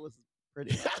 Yeah, it was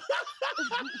pretty much.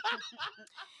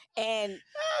 And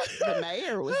the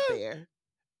mayor was there.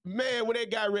 Man, when they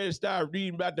got ready to start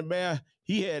reading about the mayor,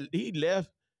 he left.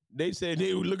 They said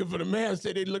they were looking for the mayor.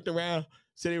 Said they looked around.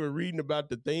 Said they were reading about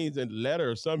the things in the letter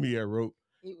or something he had wrote.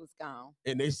 He was gone.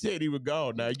 And they said he was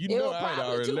gone. Now you it know was I had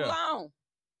probably already too left. long.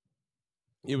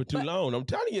 It was too long. I'm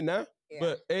telling you now. Yeah.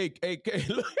 But hey,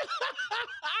 look.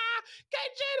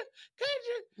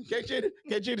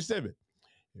 Can't you send me?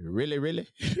 Really?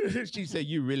 She said,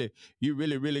 you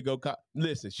really go call.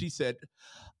 Listen, she said,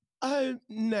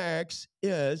 next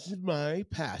is my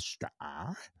pastor.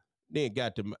 Then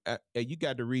you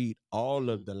got to read all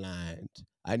of the lines.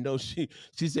 I know she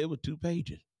said it was 2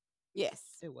 pages. Yes.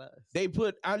 It was.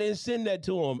 I didn't send that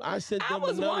to them. I sent them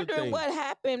was another wondering thing. what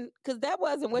happened because that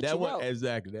wasn't what you wrote.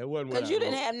 Exactly. That wasn't what because you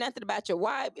didn't have nothing about your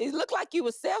wife. It looked like you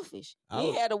were selfish.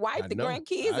 You had a wife, the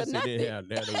grandkids, or nothing.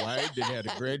 Didn't have a wife, didn't have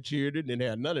the grandchildren, didn't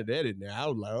have none of that in there. I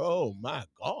was like, oh my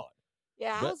God.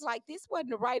 Yeah, I was like, this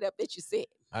wasn't the write-up that you said.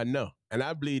 I know. And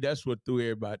I believe that's what threw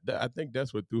everybody. I think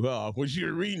that's what threw her off. When she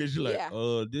was reading it, she's like,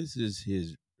 oh, this is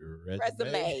his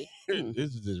resume.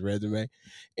 This is his resume.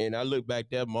 And I look back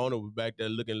there, Mona was back there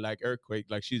looking like Earthquake,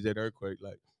 like she's at Earthquake.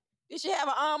 Like, did she have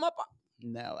an arm up?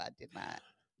 No, I did not.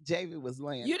 Javy was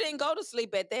laying. You didn't go to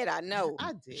sleep at that, I know.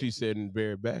 I did. She said in the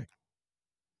very back.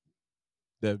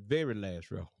 The very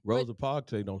last row. Rosa Parks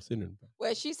say don't sit in the back.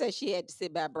 Well, she said she had to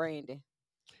sit by Brandon.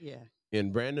 Yeah.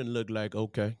 And Brandon looked like,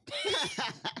 okay.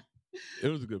 It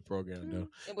was a good program, though.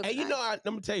 Hey, nice.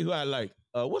 I'm going to tell you who I like.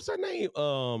 What's her name?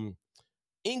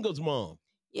 Engel's mom.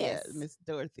 Yes. Miss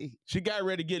Dorothy. She got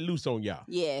ready to get loose on y'all.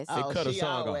 Yes. They cut a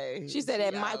song off. She said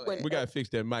that mic went. We got to fix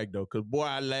that mic, though, because, boy,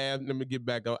 I laughed. Let me get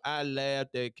back on. I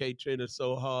laughed at Katrina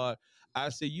so hard. I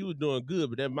said, you was doing good,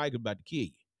 but that mic about to kill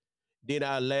you. Then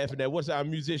I laughing at, what's our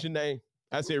musician name?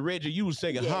 I said, Reggie, you was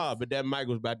singing hard, but that mic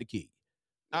was about to kill you.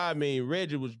 I mean,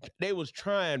 they was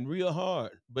trying real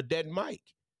hard, but that mic,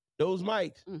 those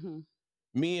mics,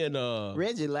 me and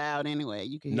Reggie loud anyway.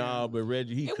 You can hear him. But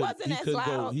Reggie he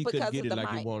couldn't get it like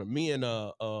he wanted. Me and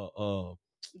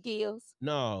Gills.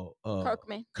 No,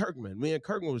 Kirkman. Me and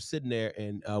Kirkman was sitting there,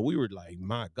 and we were like,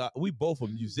 my God, we both are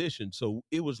musicians, so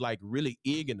it was like really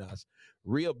egging us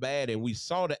real bad, and we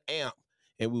saw the amp.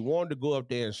 And we wanted to go up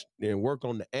there and work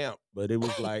on the amp, but it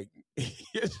was like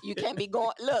you can't be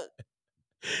going. Look,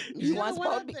 you want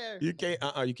supposed to be. You can't.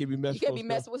 You can't be messing. You can't be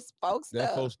messing with folks stuff.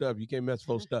 That folks stuff. You can't mess with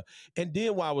folks stuff. And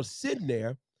then while I was sitting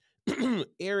there,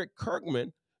 Eric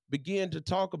Kirkman began to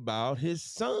talk about his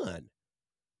son.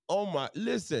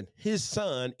 Listen, his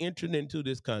son entered into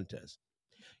this contest,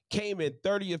 came in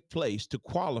 30th place to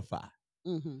qualify.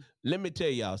 Let me tell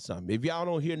y'all something. If y'all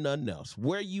don't hear nothing else,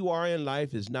 where you are in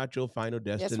life is not your final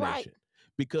destination. That's right.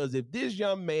 Because if this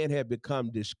young man had become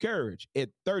discouraged at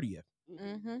 30th,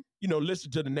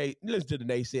 listen to the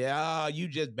naysayer, you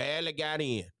just barely got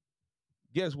in.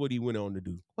 Guess what he went on to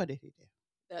do? What did he do?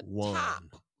 The top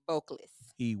vocalist.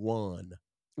 He won.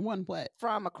 Won what?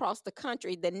 From across the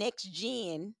country, the Next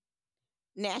Gen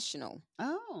National.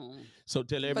 Oh. So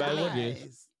tell everybody what it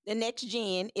is. The Next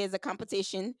Gen is a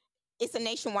competition. It's a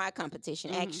nationwide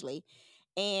competition, actually.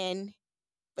 And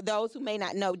for those who may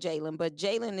not know Jalen, but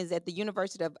Jalen is at the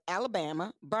University of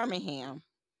Alabama, Birmingham.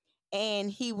 And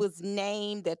he was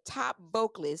named the top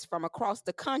vocalist from across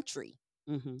the country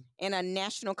in a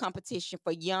national competition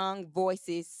for young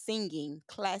voices singing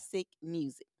classic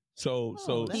music. So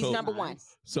he's number one.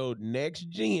 So Next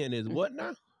Gen is what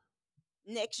now?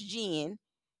 Next Gen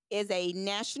is a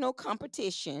national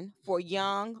competition for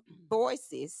young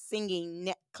voices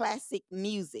singing classic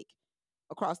music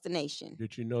across the nation.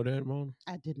 Did you know that, Mona?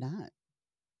 I did not.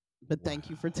 But thank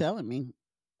you for telling me.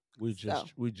 We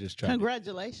just tried.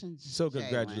 Congratulations. So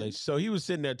congratulations. So he was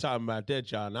sitting there talking about that,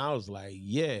 y'all, and I was like,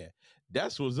 yeah,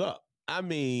 that's what's up. I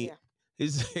mean,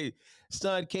 his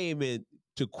son came in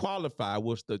to qualify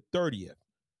was the 30th.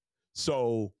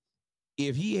 So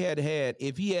if he hadn't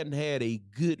had a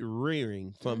good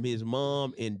rearing from his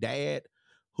mom and dad,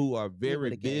 who are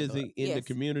very busy in the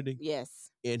community.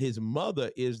 Yes. And his mother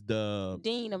is the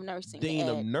dean of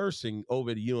nursing.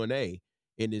 Over at UNA,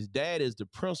 and his dad is the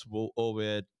principal over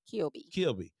at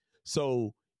Kilby.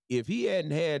 So if he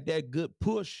hadn't had that good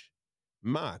push,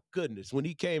 my goodness, when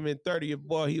he came in 30th,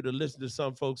 boy, he would have listened to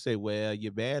some folks say, "Well,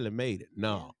 you barely made it."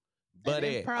 No. But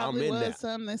probably I'm in there.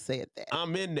 Some that said that.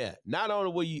 I'm in there. Not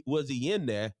only was he in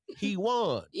there, he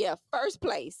won. Yeah, first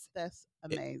place. That's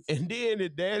amazing. And then the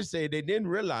dad said they didn't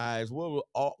realize what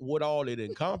all it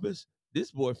encompassed.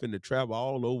 This boy finna travel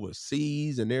all over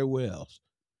seas and everywhere else.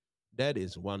 That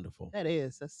is wonderful. That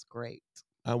is. That's great.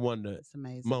 I wonder. It's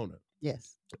amazing. Mona.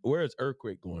 Yes. Where is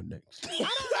Earthquake going next? I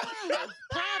don't know.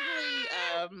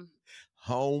 Probably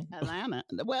home. Atlanta.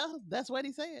 Well, that's what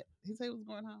he said. He said he was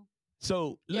going home.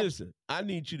 So listen, I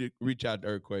need you to reach out to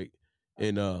Earthquake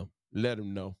and let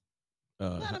him know.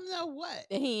 Let him know what?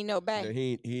 That he ain't know back.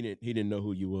 He didn't know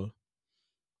who you were.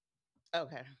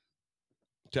 Okay.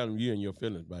 Tell him you and your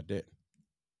feelings about that.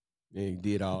 And he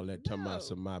did all that talking about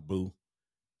some my boo.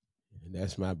 And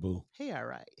that's my boo. He all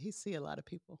right. He see a lot of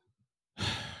people.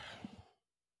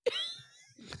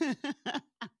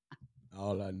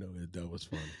 All I know is that was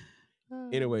funny.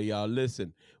 Anyway, y'all,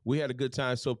 listen. We had a good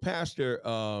time. So Pastor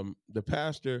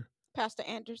Anderson.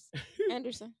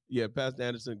 Yeah, Pastor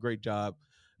Anderson, great job.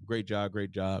 Hey,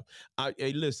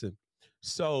 listen.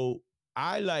 So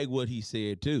I like what he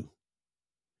said too.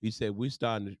 He said we're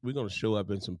gonna show up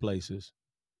in some places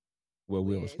where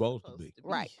we were supposed to be.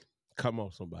 Right. Come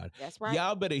on, somebody. That's right.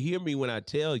 Y'all better hear me when I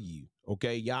tell you,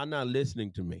 okay? Y'all not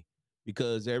listening to me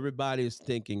because everybody is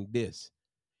thinking this.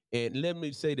 And let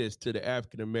me say this to the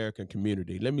African American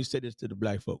community. Let me say this to the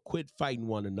black folk. Quit fighting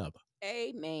one another.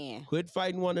 Amen. Quit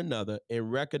fighting one another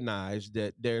and recognize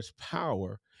that there's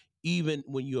power. Even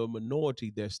when you're a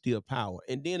minority, there's still power.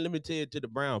 And then let me tell you to the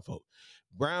brown folk.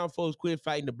 Brown folks quit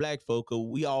fighting the black folk because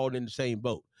we all in the same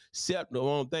boat. Except the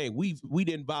one thing, we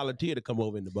didn't volunteer to come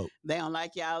over in the boat. They don't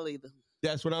like y'all either.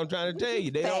 That's what I'm trying to tell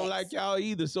you. They don't like y'all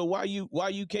either. So why you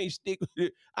can't stick with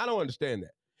it? I don't understand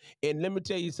that. And let me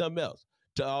tell you something else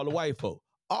to all the white folks.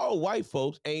 All white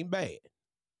folks ain't bad.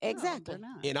 Exactly. No,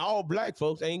 and all black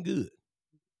folks ain't good.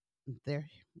 They're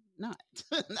not.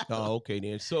 No. Oh, okay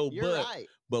then. So You're right.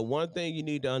 But one thing you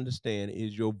need to understand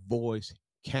is your voice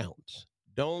counts.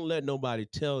 Don't let nobody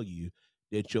tell you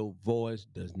that your voice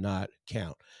does not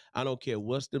count. I don't care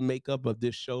what's the makeup of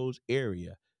this show's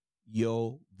area.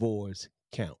 Your voice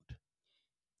count.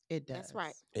 It does. That's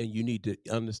right. And you need to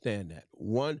understand that.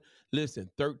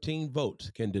 13 votes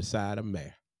can decide a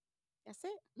mayor. That's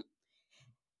it.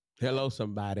 Hello,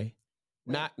 somebody.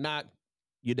 Knock.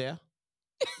 You there?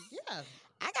 Yeah.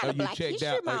 I got a Black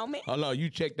History moment. Hold on, you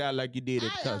checked out like you did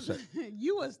at the concert.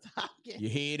 You was talking. Your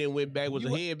head and went back. Was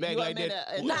the head back like that?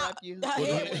 Head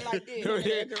was like this.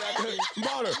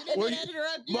 Mona,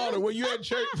 when you at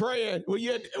church praying, when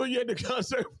you at the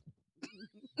concert,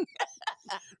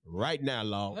 right now,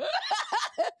 Lord.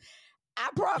 I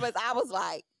promise. I was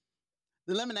like,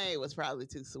 the lemonade was probably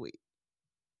too sweet.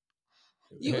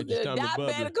 You was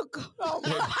diabetical.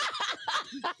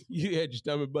 You had your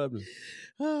stomach bubbling.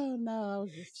 Oh no, I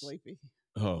was just sleepy.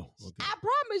 Oh, okay. I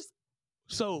promise.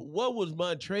 So what was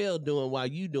Montreal doing while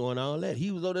you doing all that?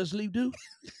 He was on that sleep too?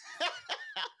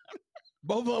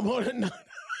 Both of them on that night.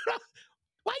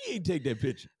 Why you didn't take that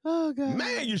picture? Oh God.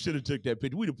 Man, you should have took that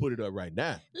picture. We'd have put it up right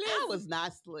now. I was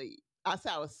not asleep. I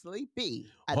said I was sleepy.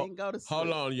 I didn't go to sleep.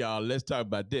 Hold on, y'all. Let's talk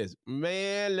about this.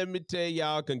 Man, let me tell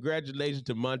y'all, congratulations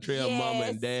to Montreal Mama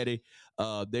and Daddy.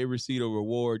 They received a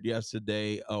reward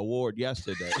yesterday.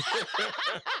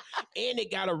 And they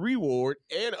got a reward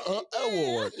and an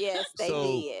award. Yes, they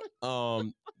did.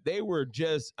 They were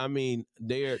just,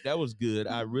 that was good.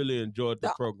 I really enjoyed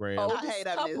the program. I hate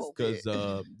because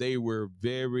they were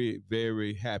very,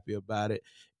 very happy about it.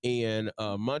 And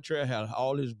Montreal had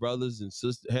all his brothers and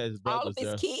sisters, had his brothers all of his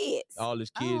there. kids. All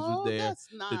his kids was there. That's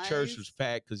nice. The church was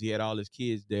packed because he had all his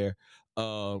kids there.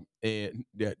 Got it.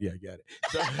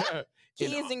 So,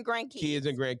 kids and grandkids. Kids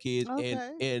and grandkids. Okay.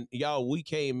 And y'all, we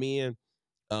came in,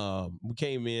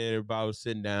 everybody was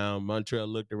sitting down. Montreal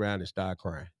looked around and started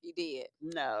crying. He did.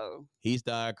 No. He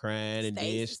started crying and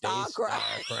then Stacy started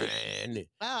crying.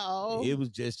 Oh. It was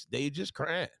they just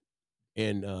crying.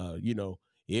 And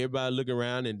everybody look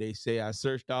around and they say, I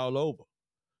searched all over.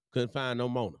 Couldn't find no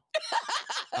Mona.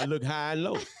 I looked high and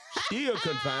low. still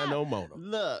couldn't find no Mona.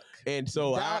 Look, And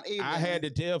so I had to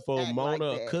tell for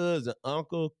Mona, like cousin,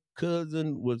 uncle,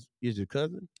 cousin is your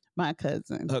cousin? My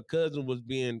cousin. Her cousin was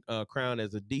being crowned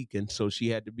as a deacon, so she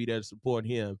had to be there to support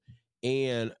him.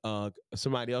 And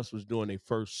somebody else was doing their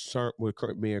first sermon with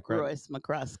being crowned. Royce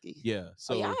McCroskey. Yeah.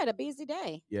 So y'all had a busy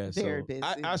day. Yeah. Very so busy.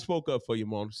 I spoke up for you,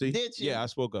 Mona. See? Did you? Yeah, I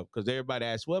spoke up because everybody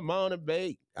asked, what Mona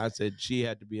bake? I said she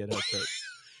had to be at her church.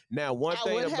 Now, one I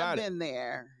thing would about have been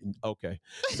there. Okay.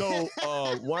 So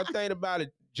one thing about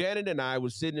it, Janet and I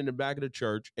was sitting in the back of the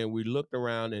church and we looked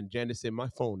around and Janet said, my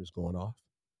phone is going off.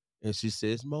 And she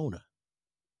says, Mona.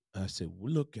 I said,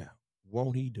 well, look out.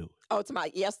 Won't he do it? Oh, to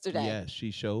my yesterday. Yeah,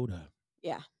 she showed up.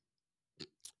 Yeah.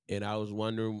 And I was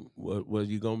wondering, what was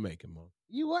you going to make him, Mona?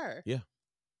 You were? Yeah.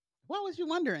 Why was you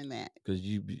wondering that? Because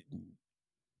she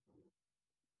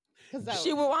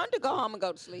would want to go home and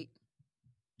go to sleep.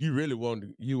 You really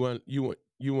wanted, you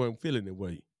weren't feeling it,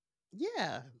 were you?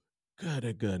 Yeah. God,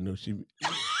 that girl knows she.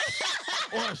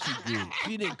 Why she did?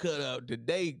 She didn't cut out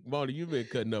today, Mona. You've been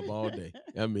cutting up all day.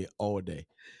 I mean, all day.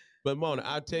 But Mona,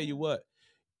 I'll tell you what.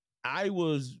 I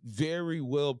was very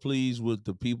well pleased with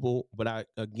the people, but I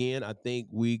think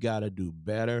we gotta do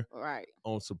better, right,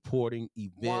 on supporting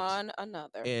events one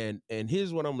another. And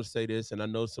here's what I'm gonna say this, and I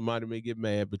know somebody may get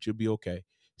mad, but you'll be okay.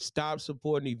 Stop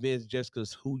supporting events just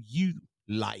because who you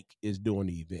like is doing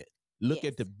the event. Look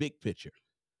at the big picture.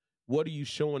 What are you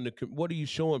showing What are you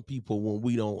showing people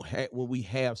when we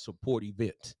have support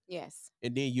events? Yes.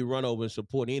 And then you run over and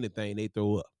support anything they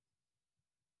throw up.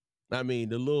 I mean,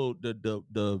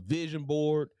 the vision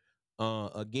board.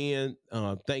 Again,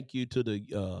 thank you to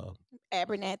the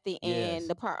Abernathy and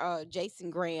the Jason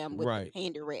Graham with the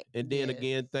Handy Rec. And then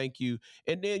again, thank you.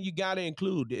 And then you got to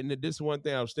include, and this is one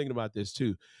thing I was thinking about this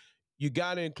too. You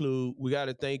got to include. We got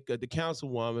to thank the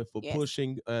councilwoman for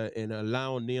pushing and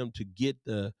allowing them to get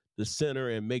the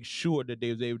center and make sure that they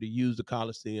was able to use the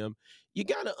Coliseum. You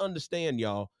got to understand,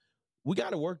 y'all. We got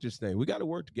to work this thing. We got to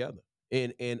work together.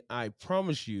 And I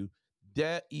promise you,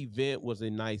 that event was a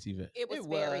nice event. It was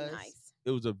very nice.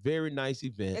 It was a very nice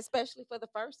event. Especially for the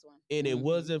first one. And it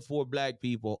wasn't for Black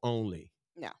people only.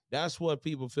 No. That's what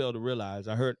people fail to realize.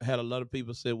 I had a lot of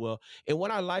people say, well, and what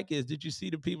I like is, did you see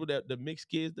the people the mixed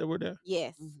kids that were there?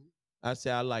 Yes. I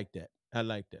say, I like that. I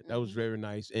like that. That was very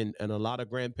nice. And a lot of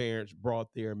grandparents brought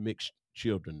their mixed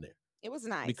children there. It was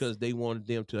nice. Because they wanted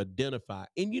them to identify.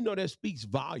 And that speaks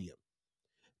volume.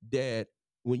 That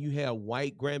when you have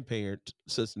white grandparents,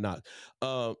 sister not,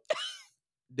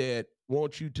 that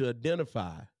want you to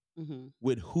identify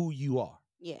with who you are.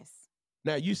 Yes.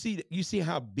 Now you see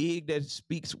how big that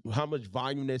speaks, how much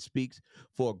volume that speaks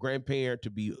for a grandparent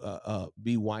to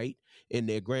be white and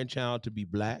their grandchild to be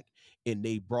Black, and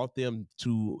they brought them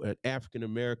to an African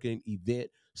American event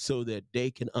so that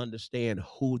they can understand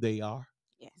who they are.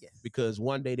 Yes. Because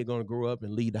one day they're going to grow up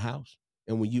and leave the house,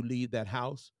 and when you leave that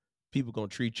house, people going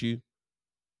to treat you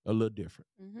a little different,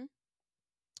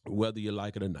 whether you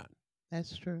like it or not.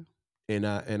 That's true. And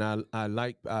I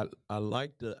like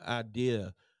the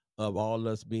idea of all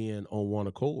us being on one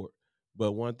accord.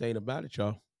 But one thing about it,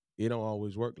 y'all, it don't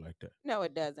always work like that. No,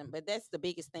 it doesn't. But that's the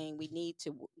biggest thing we need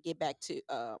to get back to.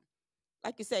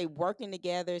 Like you say, working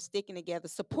together, sticking together,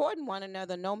 supporting one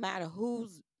another, no matter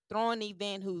who's throwing the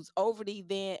event, who's over the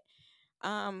event.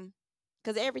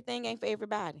 Because everything ain't for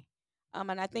everybody.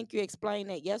 And I think you explained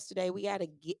that yesterday. We got to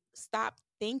stop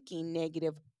thinking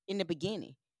negative in the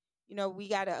beginning. We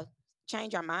got to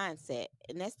change our mindset,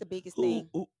 and that's the biggest thing.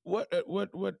 What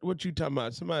you talking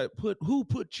about? Somebody who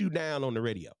put you down on the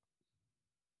radio?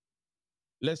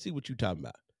 Let's see what you talking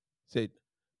about. Said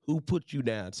who put you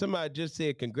down? Somebody just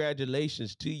said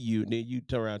congratulations to you, and then you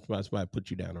turn around to somebody put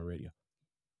you down on radio.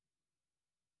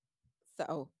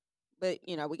 So, but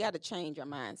we got to change our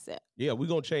mindset. Yeah, we're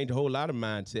gonna change a whole lot of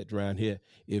mindsets around here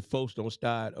if folks don't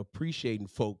start appreciating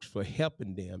folks for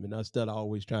helping them, and instead of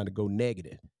always trying to go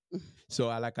negative. So,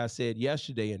 like I said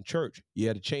yesterday in church, you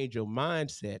had to change your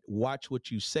mindset, watch what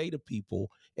you say to people,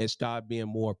 and start being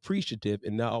more appreciative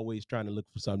and not always trying to look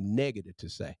for something negative to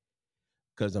say.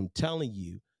 Because I'm telling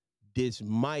you, this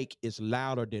mic is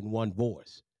louder than one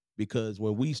voice. Because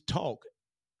when we talk,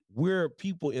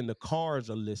 people in the cars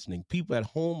are listening, people at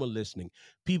home are listening,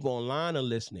 people online are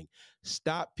listening.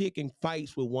 Stop picking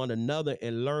fights with one another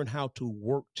and learn how to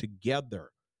work together.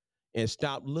 And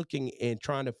stop looking and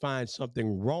trying to find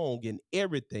something wrong in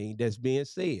everything that's being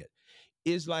said.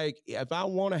 It's like, if I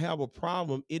want to have a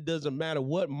problem, it doesn't matter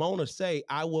what Mona say,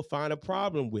 I will find a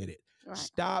problem with it. Right.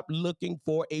 Stop looking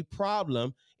for a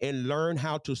problem and learn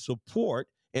how to support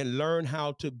and learn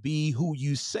how to be who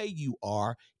you say you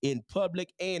are in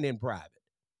public and in private.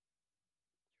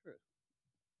 True.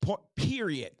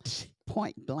 Period.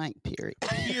 Point blank, period.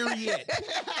 Period.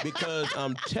 Because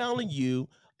I'm telling you,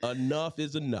 enough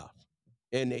is enough.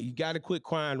 And you got to quit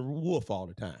crying wolf all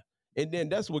the time. And then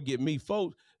that's what get me.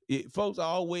 Folks are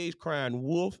always crying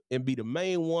wolf and be the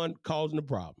main one causing the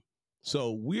problem.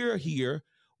 So we're here.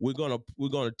 We're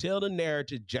gonna tell the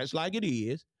narrative just like it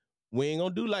is. We ain't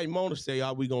gonna do like Mona say,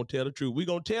 we gonna tell the truth. We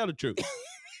gonna tell the truth.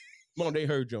 Mona, they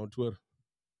heard you on Twitter.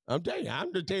 I'm telling you,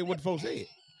 I'm just telling you what the folks said.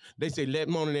 They say, let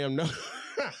Mona and them know.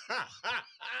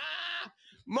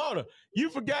 Mona, you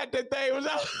forgot that thing was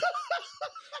out.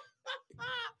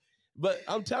 But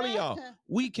I'm telling y'all,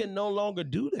 we can no longer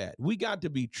do that. We got to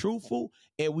be truthful,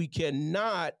 and we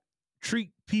cannot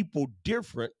treat people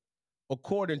different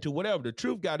according to whatever. The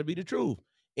truth got to be the truth.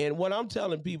 And what I'm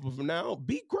telling people from now,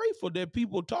 be grateful that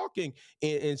people talking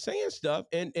and saying stuff,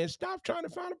 and stop trying to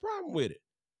find a problem with it.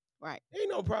 Right. Ain't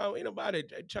no problem. Ain't nobody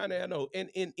trying to know. And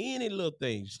in any little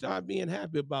thing, start being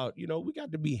happy about, we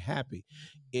got to be happy,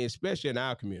 and especially in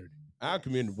our community. Our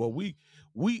community, well,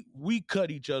 we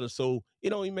cut each other so it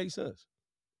don't even make sense.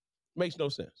 Makes no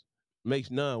sense.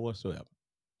 Makes none whatsoever.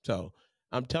 So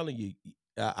I'm telling you,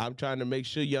 I'm trying to make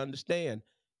sure you understand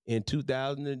in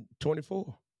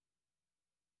 2024,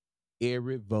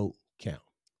 every vote count.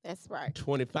 That's right.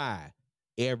 25,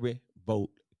 every vote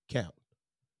count.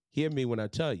 Hear me when I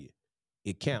tell you,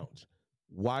 it counts.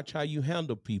 Watch how you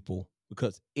handle people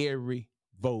because every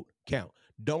vote count.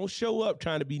 Don't show up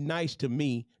trying to be nice to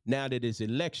me now that it's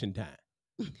election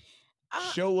time.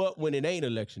 Show up when it ain't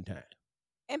election time.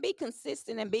 And be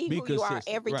consistent and be who you are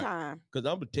every time. Because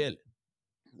I'm going to tell it.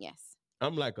 Yes.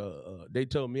 I'm like they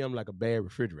told me I'm like a bad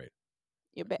refrigerator.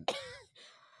 You're bad.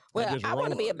 Well, I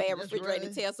want to be a bad refrigerator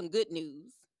and tell some good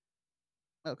news.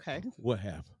 Okay. What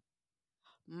happened?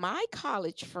 My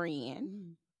college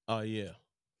friend. Oh, yeah.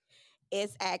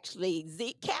 Is actually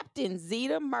Captain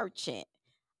Zeta Merchant.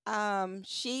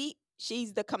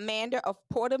 She's the commander of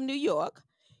Port of New York.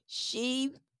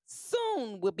 She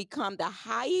soon will become the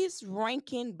highest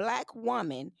ranking Black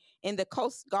woman in the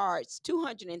Coast Guard's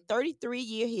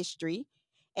 233-year history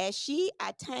as she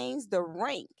attains the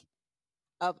rank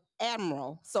of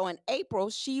Admiral. So in April,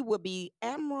 she will be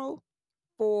Admiral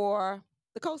for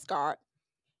the Coast Guard.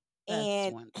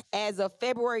 And as of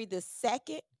February the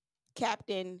 2nd,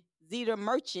 Captain Zeta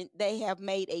Merchant, they have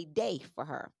made a day for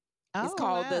her. It's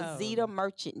called the Zeta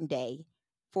Merchant Day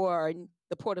for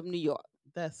the Port of New York.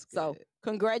 That's good. So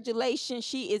congratulations.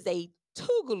 She is a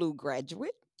Tougaloo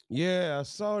graduate. Yeah, I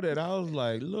saw that. I was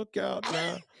like, look out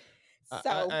now. So,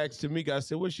 I asked Tamika, I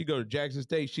said, where'd she go, to Jackson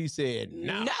State? She said,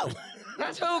 no.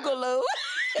 Tougaloo.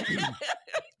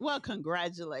 Well,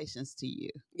 congratulations to you.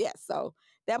 Yeah, so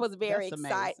that was very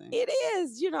exciting. It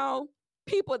is,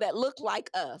 people that look like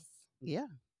us. Yeah.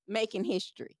 Making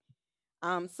history.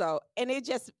 So, and it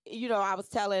just, I was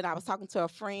talking to a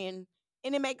friend,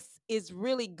 and it's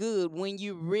really good when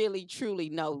you really truly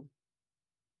know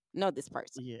this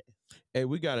person. Yeah. Hey,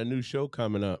 we got a new show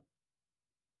coming up.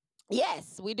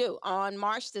 Yes, we do. On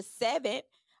March the 7th,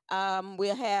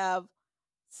 we'll have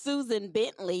Susan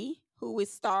Bentley, who will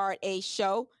start a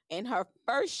show, and her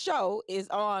first show is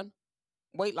on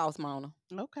weight loss, Mona.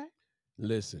 Okay.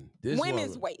 Listen, this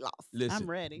women's weight loss. Listen, I'm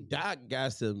ready. Doc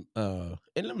got some, and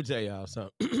let me tell y'all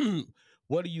something.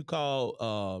 What do you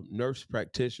call nurse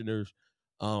practitioners,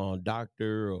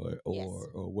 doctor,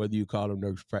 or whether you call them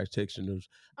nurse practitioners?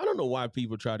 I don't know why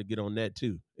people try to get on that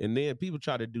too, and then people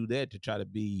try to do that to try to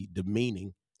be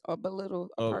demeaning or belittle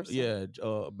a person. Yeah,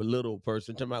 belittle a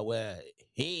person. Talking about, well,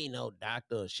 he ain't no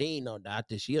doctor, she ain't no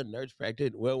doctor, she a nurse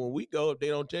practitioner. Well, when we go, if they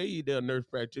don't tell you they're a nurse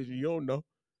practitioner, you don't know.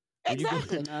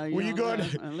 Exactly. When you go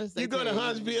to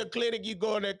Huntsville Clinic, you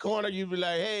go in that corner, you be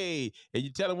like, hey, and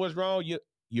you tell them what's wrong,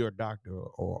 you're a doctor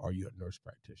or are you a nurse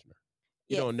practitioner?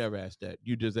 You don't never ask that.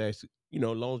 You just ask, as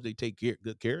long as they take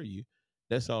good care of you,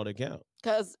 that's all that counts.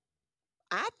 Because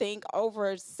I think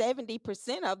over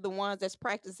 70% of the ones that's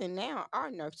practicing now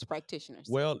are nurse practitioners.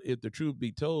 Well, if the truth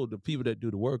be told, the people that do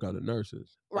the work are the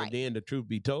nurses. Right. And then the truth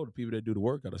be told, the people that do the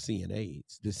work are the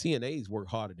CNAs. The CNAs work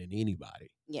harder than anybody.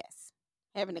 Yes.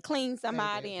 Having to clean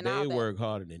somebody and all that. They work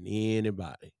harder than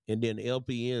anybody. And then the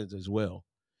LPNs as well.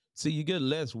 See, you get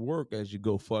less work as you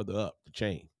go further up the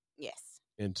chain. Yes.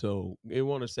 And so they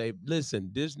want to say,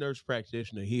 listen, this nurse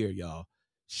practitioner here, y'all,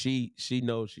 she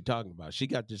knows what she's talking about. She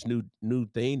got this new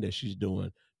thing that she's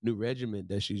doing, new regimen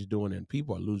that she's doing, and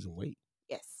people are losing weight.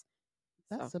 Yes.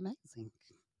 That's amazing.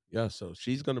 Yeah, so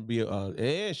she's going to be,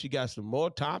 and she got some more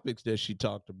topics that she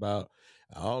talked about.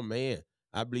 Oh, man,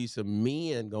 I believe some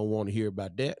men going to want to hear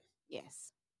about that.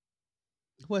 Yes.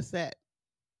 What's that?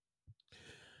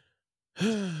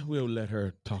 We'll let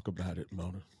her talk about it,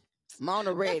 Mona.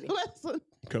 Mona ready. Listen.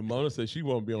 Cause Mona said she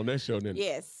won't be on that show then.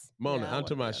 Yes. Mona, Yeah, I'm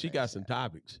talking about she got some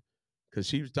topics. Cause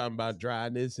she was talking about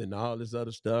dryness and all this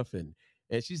other stuff. And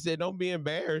she said, don't be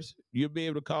embarrassed. You'll be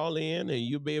able to call in and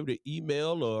you'll be able to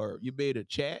email or you'll be able to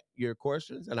chat your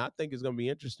questions. And I think it's gonna be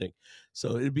interesting.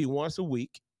 So it'll be once a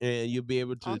week and you'll be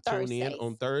able to tune in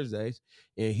on Thursdays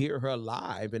and hear her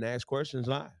live and ask questions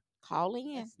live. Call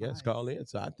in. Yes, call in.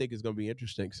 So I think it's gonna be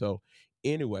interesting. So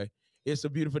anyway, it's a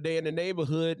beautiful day in the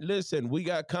neighborhood. Listen, we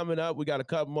got coming up. We got a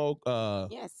couple more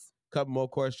couple more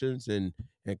questions and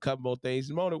a couple more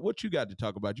things. Mona, what you got to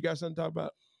talk about? You got something to talk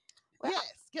about? Well,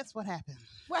 yes. Guess what happened?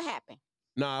 What happened?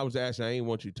 No, I was asking. I ain't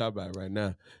want you to talk about it right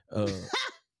now.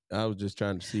 I was just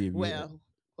trying to see if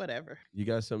whatever. You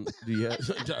got some? Do you have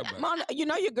something to talk about? Mona, you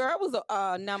know your girl was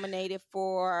nominated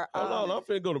for. Hold on, I'm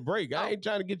finna go to break. I ain't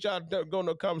trying to get y'all to go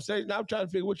into a conversation. I'm trying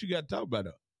to figure what you got to talk about.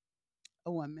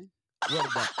 A woman.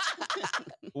 What about?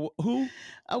 Who?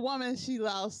 A woman. She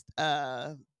lost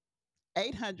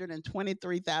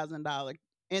 $823,000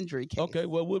 injury case. Okay,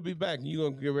 well, we'll be back. You're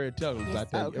going to get ready to tell us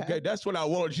about that. Okay, that's what I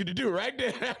wanted you to do right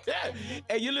there.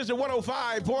 And you listen to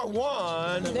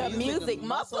 105.1. The music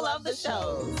muscle of the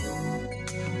show.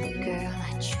 Girl,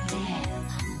 I truly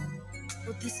have.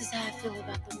 Well, this is how I feel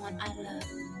about the one I love.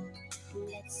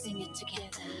 Let's sing it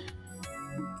together.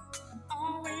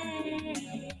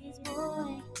 Always,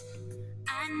 boy,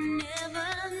 I never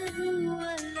knew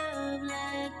a love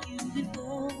like you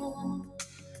before.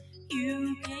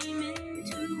 You came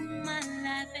into my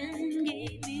life and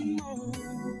gave me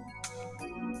more.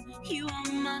 You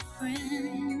are my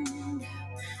friend,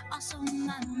 also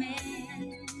my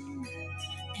man,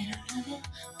 and I love you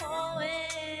always.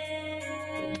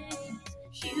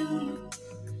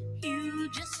 You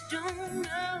just don't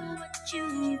know what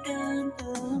you've done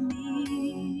for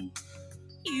me.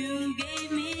 You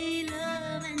gave me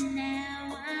love and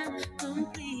now I'm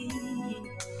complete.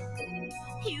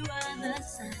 You are the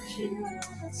sun,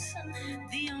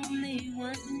 the only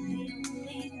one,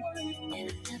 and I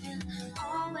love you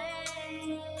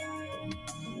always.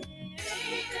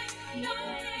 Baby,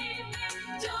 don't leave me,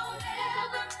 don't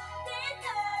ever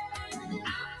desert me. I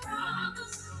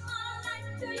promise my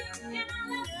life to you, and I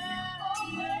love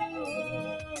you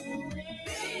always.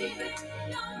 Baby,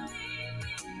 don't leave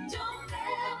me, don't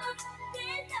ever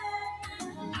desert me.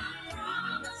 I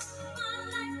promise my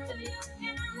life to you,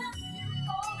 and I love you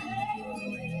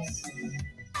always.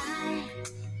 I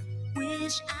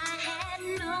wish I had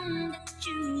known that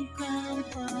you'd come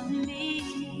for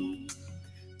me.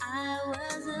 I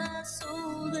was a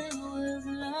soul that was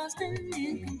lost and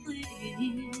incomplete.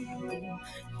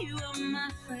 You are my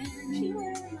friend,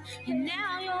 and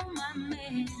now you're my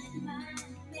man.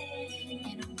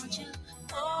 And I want you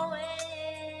always.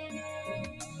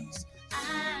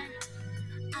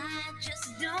 I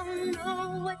just don't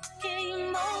know what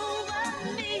came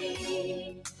over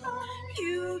me.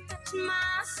 You touched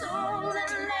my soul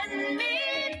and let me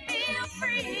feel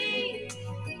free.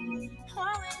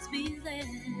 Always be there,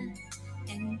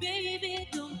 and baby,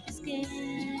 don't be scared.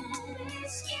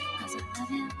 'Cause I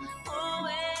love you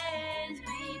always,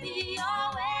 baby,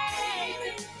 always.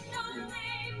 Baby, don't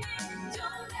leave me,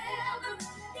 don't ever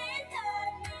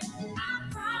desert me. I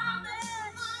promise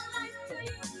my life to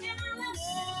you, and I love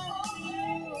you.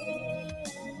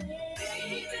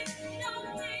 Baby,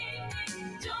 don't leave me,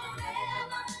 don't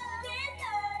ever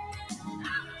desert me. I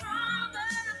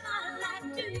promise my life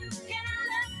to you, and I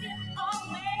love you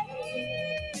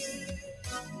always.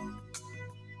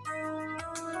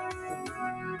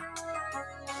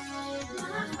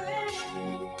 My friend,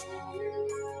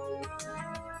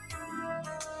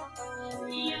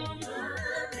 you're my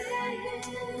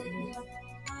man.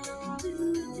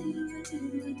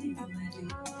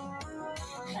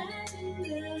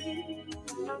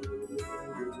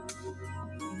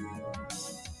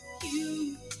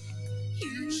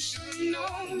 You should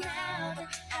know now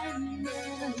that I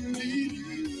never need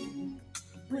you.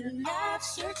 When I've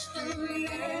searched the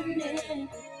land,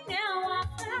 now I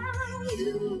found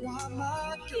you.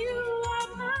 You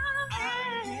are my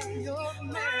man,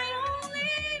 my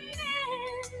only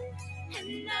man,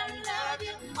 and I love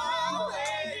you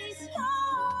always,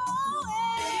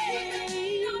 always.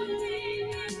 Baby, don't leave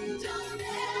me, don't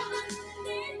ever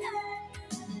leave me.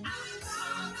 I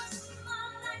promise my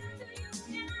life to you,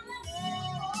 and I love you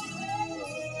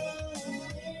always.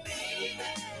 Baby,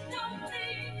 don't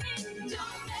leave me,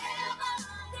 don't ever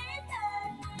leave me.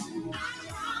 I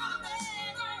promise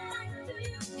my life to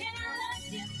you, and I love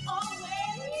you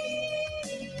always.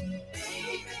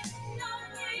 Baby,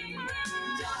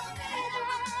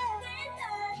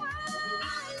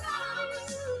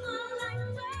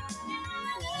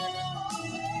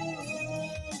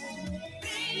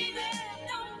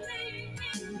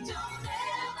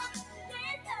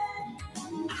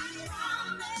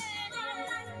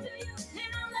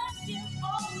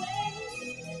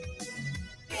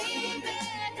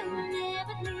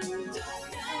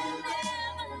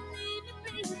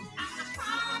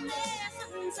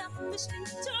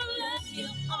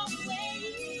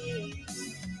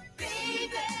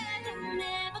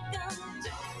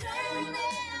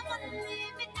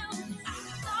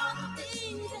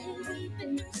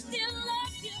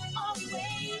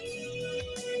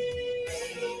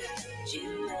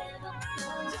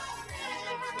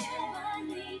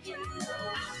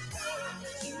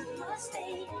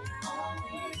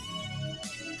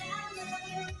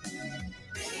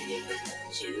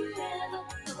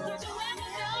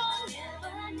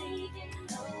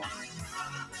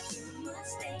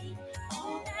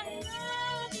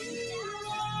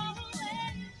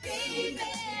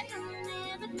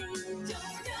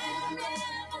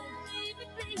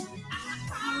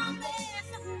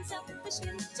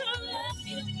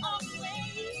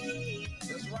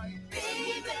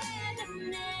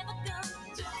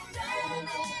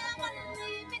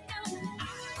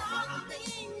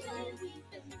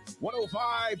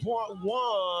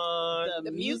 105.1.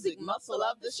 The music muscle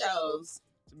of the shows.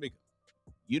 Tamika,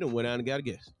 you done went out and got a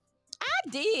guess. I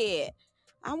did.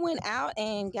 I went out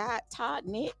and got Todd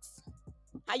Nix.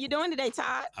 How you doing today,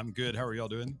 Todd? I'm good. How are y'all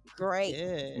doing? Great.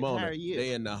 Good. Mona, How are you?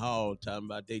 they in the hall talking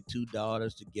about they two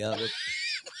daughters together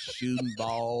shooting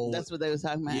balls. That's what they was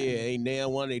talking about. Yeah, ain't now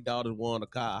one of their daughters won a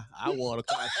car. I won a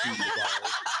car shooting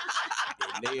balls.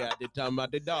 And they out there talking about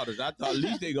their daughters. I thought at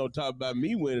least they gonna talk about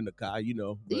me winning the car, you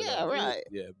know. But, Yeah, right.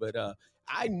 Yeah, but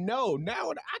I know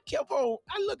now. I kept on.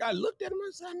 I looked at him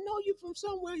and said, "I know you from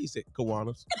somewhere." He said,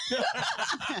 "Kiwanis."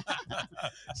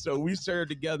 So we served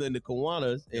together in the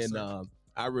Kiwanis, Yes, and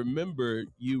I remember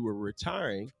you were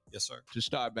retiring. Yes, sir. To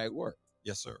start back work.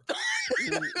 Yes, sir.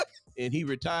 And he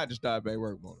retired to start back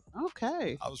work, Mona.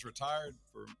 Okay. I was retired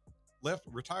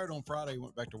on Friday,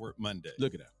 went back to work Monday.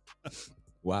 Look at that.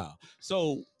 Wow.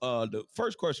 So the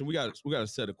first question, we got a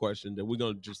set of questions that we're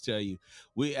gonna just tell you.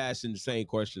 We're asking the same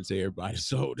questions to everybody.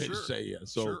 So they say yeah.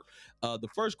 So the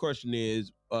first question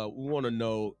is we want to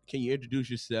know, can you introduce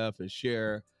yourself and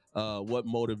share what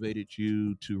motivated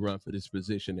you to run for this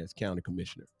position as county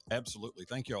commissioner? Absolutely.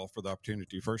 Thank you all for the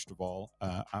opportunity. First of all,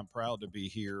 I'm proud to be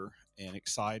here and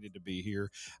excited to be here.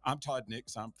 I'm Todd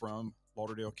Nix. I'm from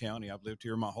Lauderdale County. I've lived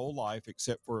here my whole life,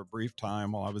 except for a brief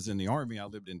time while I was in the Army. I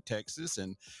lived in Texas,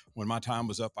 and when my time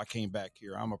was up, I came back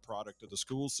here. I'm a product of the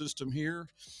school system here.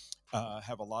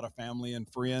 Have a lot of family and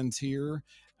friends here.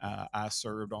 I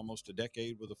served almost a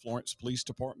decade with the Florence Police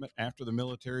Department after the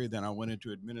military. Then I went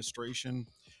into administration.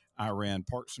 I ran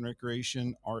Parks and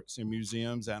Recreation, Arts and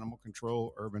Museums, Animal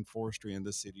Control, Urban Forestry, and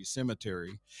the City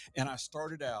Cemetery. And I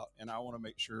started out, and I want to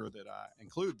make sure that I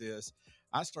include this,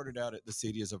 I started out at the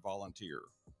city as a volunteer.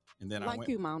 And then I went,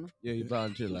 you, Mona. Yeah, you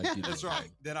volunteer like you. That's right.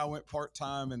 Then I went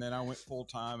part-time, and then I went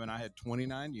full-time, and I had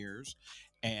 29 years.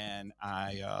 And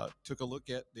I took a look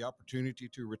at the opportunity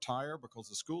to retire because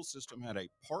the school system had a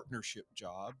partnership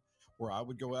job where I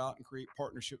would go out and create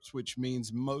partnerships, which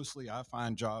means mostly I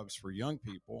find jobs for young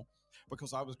people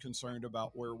because I was concerned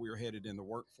about where we were headed in the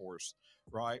workforce,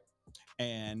 right?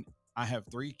 And I have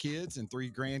 3 kids and 3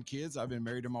 grandkids. I've been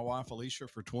married to my wife, Alicia,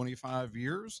 for 25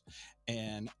 years.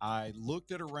 And I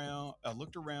looked around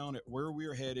at where we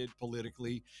are headed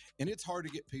politically, and it's hard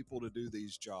to get people to do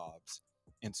these jobs.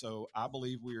 And so I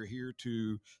believe we are here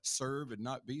to serve and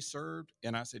not be served.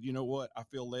 And I said, you know what? I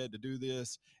feel led to do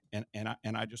this. And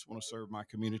I just want to serve my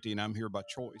community, and I'm here by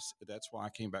choice. That's why I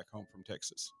came back home from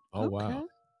Texas. Oh, wow.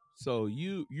 So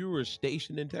you were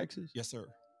stationed in Texas? Yes, sir.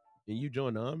 And you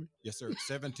joined the Army? Yes, sir.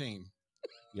 17.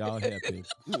 Y'all happy.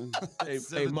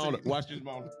 Hey, Mona, watch this,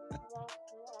 Mona.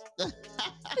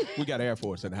 We got Air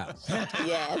Force in the house.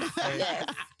 Yes.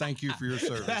 Thank you for your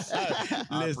service.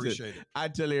 I appreciate it. I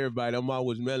tell everybody I'm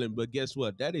always melon, but guess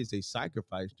what? That is a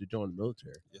sacrifice to join the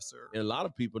military. Yes, sir. And a lot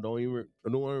of people don't even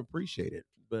appreciate it.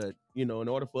 But, you know, in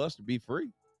order for us to be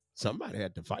free, somebody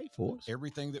had to fight for us.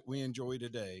 Everything that we enjoy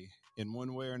today, in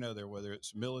one way or another, whether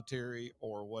it's military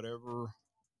or whatever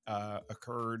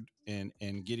occurred and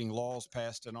getting laws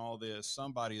passed and all this,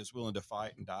 somebody is willing to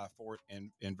fight and die for it,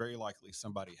 and very likely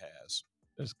somebody has.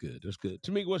 That's good. That's good.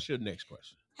 Tamika, what's your next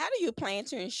question? How do you plan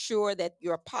to ensure that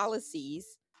your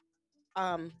policies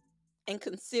and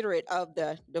considerate of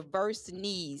the diverse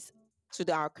needs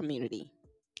to our community?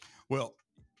 Well,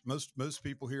 most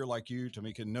people here like you,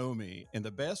 Tamika, know me, and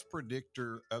the best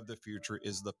predictor of the future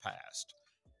is the past.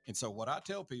 And so what I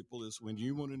tell people is when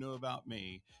you want to know about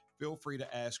me, feel free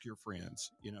to ask your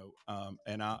friends, you know,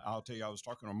 and I'll tell you, I was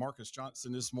talking to Marcus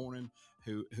Johnson this morning,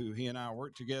 who he and I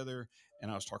worked together,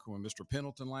 and I was talking with Mr.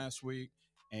 Pendleton last week,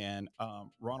 and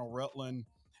Ronald Rutland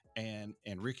and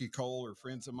Ricky Cole are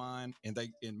friends of mine, and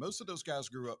most of those guys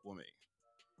grew up with me,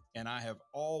 and I have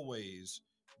always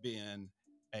been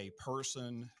a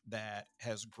person that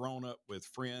has grown up with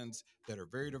friends that are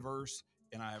very diverse,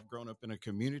 and I have grown up in a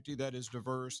community that is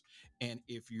diverse. And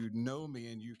if you know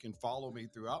me and you can follow me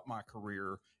throughout my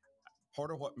career,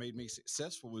 part of what made me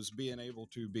successful was being able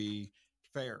to be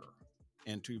fair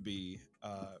and to be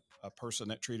a person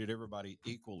that treated everybody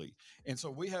equally. And so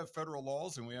we have federal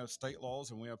laws and we have state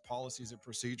laws and we have policies and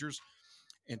procedures.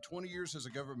 In 20 years as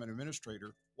a government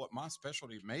administrator, what my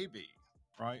specialty may be,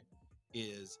 right,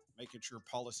 is making sure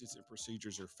policies and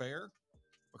procedures are fair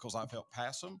because I've helped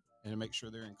pass them, and to make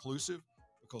sure they're inclusive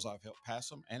because I've helped pass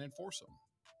them and enforce them.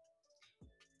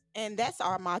 And that's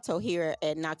our motto here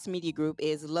at Knox Media Group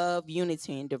is love,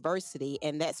 unity, and diversity.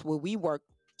 And that's what we work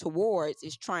towards,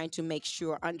 is trying to make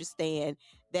sure, understand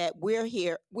that we're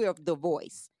here, we're the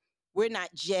voice. We're not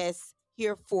just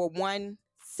here for one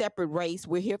separate race.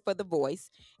 We're here for the voice,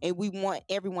 and we want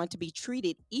everyone to be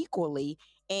treated equally.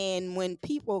 And when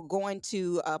people go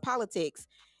into politics,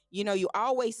 you're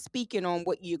always speaking on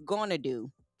what you're going to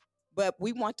do, but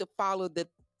we want to follow the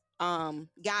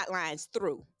guidelines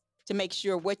through to make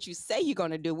sure what you say you're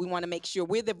going to do. We want to make sure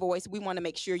we're the voice. We want to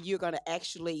make sure you're going to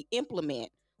actually implement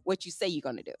what you say you're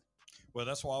going to do. Well,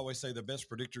 that's why I always say the best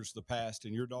predictor is the past.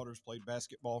 And your daughter's played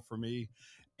basketball for me.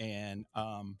 And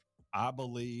I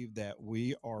believe that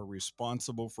we are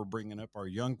responsible for bringing up our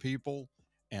young people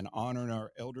and honoring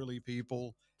our elderly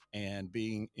people and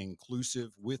being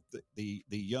inclusive with the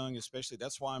young, especially.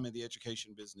 That's why I'm in the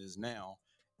education business now.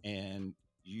 And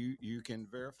you can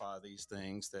verify these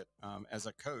things that as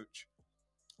a coach,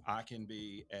 I can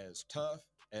be as tough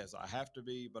as I have to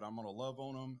be, but I'm going to love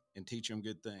on them and teach them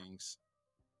good things.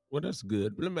 Well, that's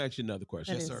good. But let me ask you another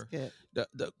question. That Yes, is sir.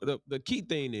 good. The key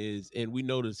thing is, and we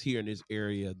notice here in this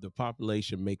area, the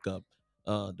population makeup,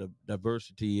 the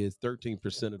diversity is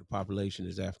 13% of the population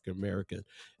is African American.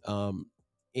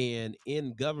 And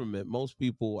in government, most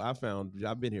people I found,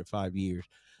 I've been here 5 years.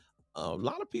 A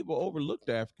lot of people overlook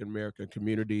the African American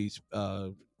communities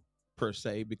per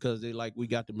se because they like we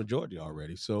got the majority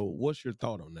already. So, what's your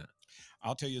thought on that?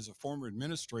 I'll tell you, as a former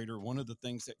administrator, one of the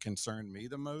things that concerned me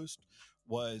the most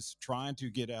was trying to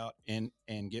get out and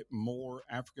get more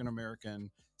African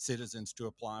American citizens to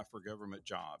apply for government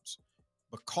jobs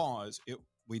because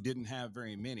we didn't have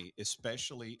very many,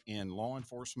 especially in law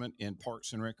enforcement, in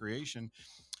parks and recreation.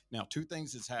 Now, two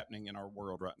things is happening in our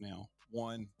world right now.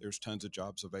 One, there's tons of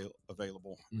jobs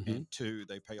available, and two,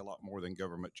 they pay a lot more than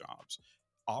government jobs.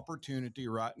 Opportunity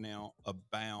right now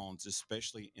abounds,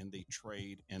 especially in the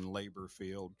trade and labor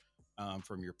field.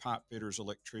 From your pipe fitters,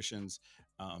 electricians,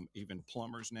 even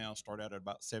plumbers now start out at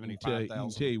about You can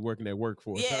 75,000. tell you working at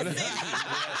workforce. Yes.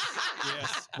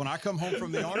 Yes. When I came home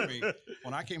from the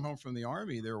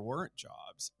army, there weren't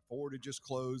jobs. Ford had just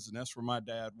closed, and that's where my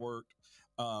dad worked.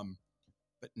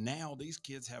 But now these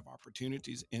kids have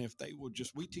opportunities, and if they will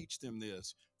we teach them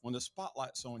this: when the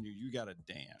spotlight's on you, you got to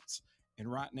dance.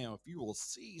 And right now, if you will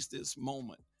seize this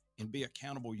moment and be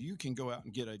accountable, you can go out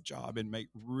and get a job and make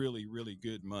really, really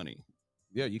good money.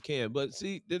 Yeah, you can. But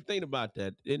see, the thing about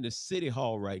that, in the city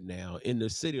hall right now, in the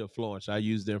city of Florence, I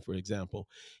use them for example,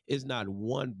 is not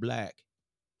one black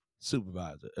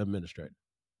supervisor, administrator.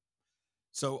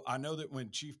 So I know that when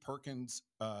Chief Perkins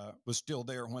was still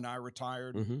there when I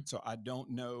retired, so I don't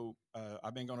know.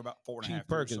 I've been going about 4.5 years. Chief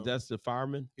Perkins, that's the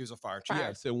fireman? He was a fire chief.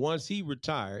 Yeah, so once he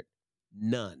retired,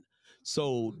 none.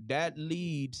 So that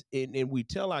leads, and we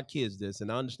tell our kids this, and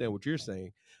I understand what you're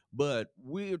saying, but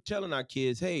we're telling our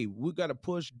kids, hey, we got to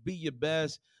push, be your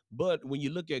best. But when you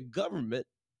look at government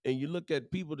and you look at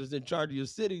people that's in charge of your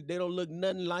city, they don't look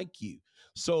nothing like you.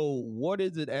 So what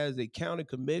is it as a county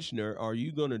commissioner are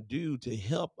you going to do to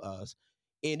help us?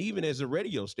 And even as a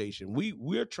radio station,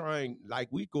 we're trying, like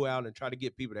we go out and try to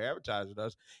get people to advertise with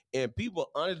us, and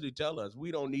people honestly tell us we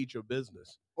don't need your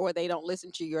business, or they don't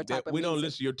listen to your type of we music. don't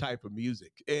listen to your type of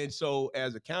music. And so,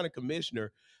 as a county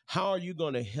commissioner, how are you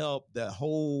going to help the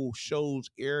whole shows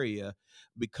area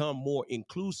become more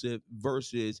inclusive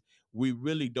versus we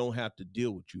really don't have to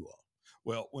deal with you all?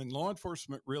 Well, when law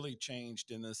enforcement really changed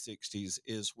in the 60s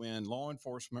is when law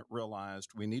enforcement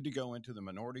realized we need to go into the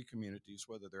minority communities,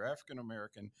 whether they're African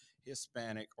American,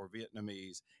 Hispanic, or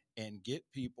Vietnamese, and get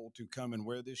people to come and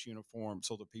wear this uniform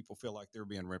so that people feel like they're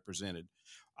being represented.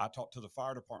 I talked to the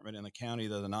fire department in the county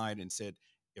the other night and said,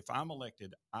 if I'm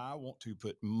elected, I want to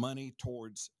put money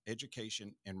towards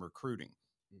education and recruiting.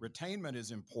 Retainment is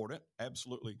important,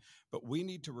 absolutely, but we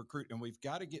need to recruit, and we've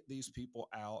got to get these people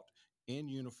out in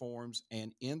uniforms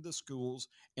and in the schools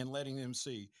and letting them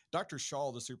see. Dr.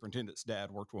 Shaw, the superintendent's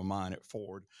dad, worked with mine at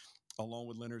Ford, along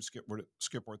with Leonard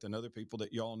Skipworth and other people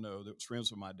that y'all know that was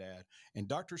friends with my dad. And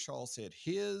Dr. Shaw said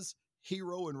his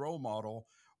hero and role model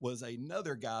was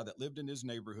another guy that lived in his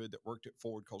neighborhood that worked at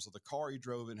Ford because of the car he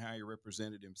drove and how he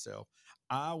represented himself.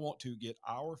 I want to get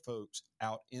our folks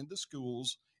out in the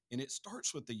schools, and it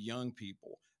starts with the young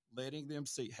people, letting them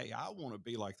see, hey, I want to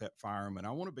be like that fireman.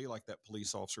 I want to be like that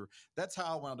police officer. That's how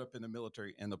I wound up in the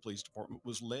military and the police department,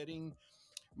 was letting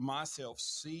myself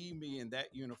see me in that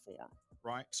uniform,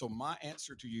 right? So my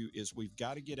answer to you is we've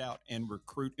got to get out and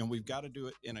recruit, and we've got to do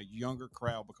it in a younger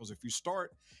crowd, because if you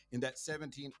start in that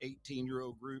 17,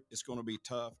 18-year-old group, it's going to be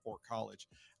tough, or college.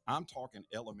 I'm talking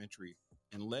elementary,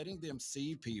 and letting them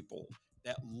see people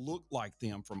that look like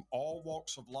them from all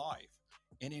walks of life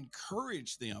and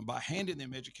encourage them by handing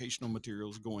them educational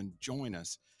materials, going, join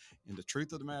us. And the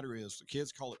truth of the matter is, the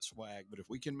kids call it swag, but if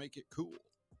we can make it cool,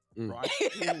 right?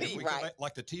 If we Right.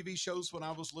 like the TV shows when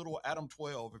I was little, Adam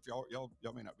 12. If y'all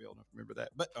may not be able to remember that,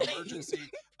 but Emergency,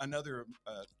 another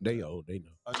They old, they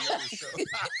know. another show. They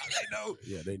know.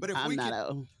 Yeah, they know. But if I'm not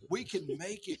old. we can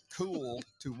make it cool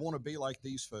to want to be like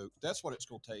these folks. That's what it's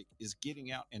going to take, is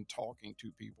getting out and talking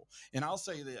to people. And I'll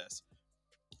say this,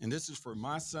 and this is for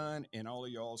my son and all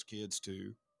of y'all's kids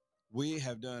too. We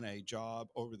have done a job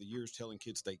over the years telling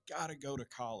kids they got to go to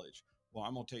college. Well,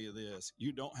 I'm going to tell you this.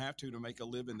 You don't have to make a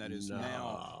living that is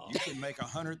now. You can make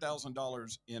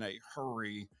 $100,000 in a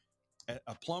hurry.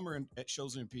 A plumber at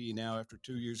Shows MP now, after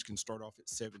 2 years, can start off at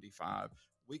 75.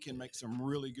 We can make some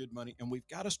really good money. And we've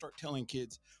got to start telling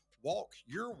kids, walk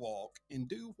your walk and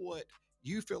do what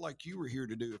you feel like you were here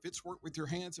to do. If it's work with your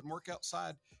hands and work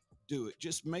outside, do it.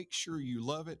 Just make sure you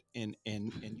love it, and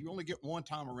you only get one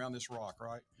time around this rock,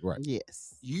 right? Right.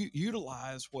 Yes. You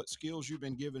utilize what skills you've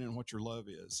been given and what your love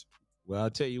is. Well,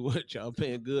 I'll tell you what, y'all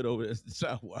paying good over there at the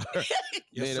Southwire.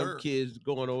 Yes, Man, sir. them kids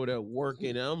going over there working.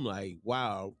 And I'm like,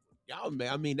 wow. Y'all,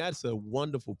 man, I mean, that's a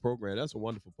wonderful program. That's a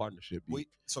wonderful partnership.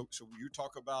 So you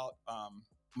talk about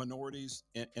minorities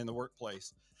in the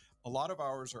workplace. A lot of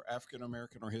ours are African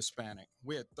American or Hispanic.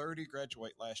 We had 30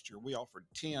 graduate last year. We offered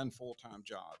 10 full-time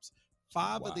jobs.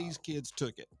 5 of these kids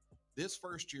took it. This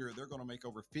first year, they're going to make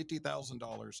over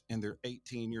 $50,000, and they're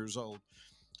 18 years old.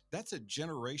 That's a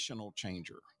generational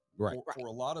changer. Right. For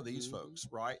a lot of these folks,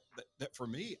 right? That for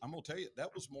me, I'm going to tell you,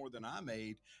 that was more than I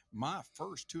made my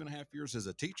first 2.5 years as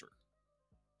a teacher.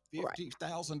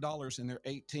 $50,000 and they're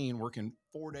 18, working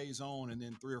 4 days on and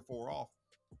then 3 or 4 off.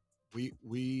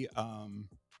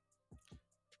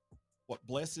 What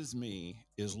blesses me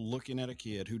is looking at a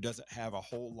kid who doesn't have a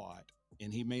whole lot,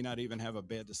 and he may not even have a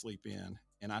bed to sleep in.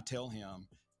 And I tell him,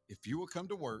 if you will come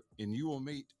to work and you will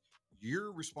meet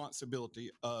your responsibility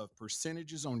of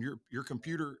percentages on your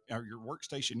computer or your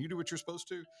workstation, you do what you're supposed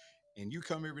to, and you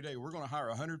come every day, we're going to hire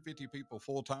 150 people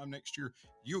full time next year.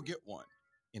 You'll get one.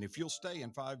 And if you'll stay in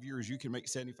 5 years, you can make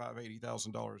 $75,000,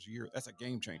 $80,000 a year. That's a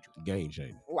game changer. Game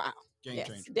changer. Wow. Game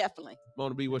changer. Definitely.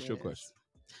 Mona B, what's your question?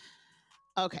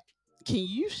 Okay. Can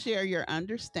you share your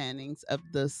understandings of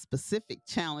the specific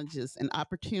challenges and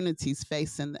opportunities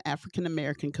facing the African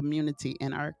American community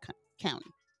in our county?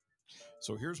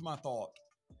 So here's my thought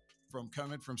from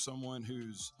coming from someone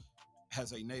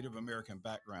has a Native American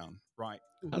background, right?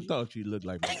 I thought you looked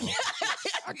like my mom.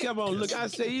 I kept on looking. I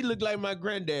say he looked like my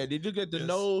granddad. Did you get the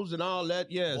nose and all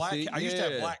that? Yeah. I used to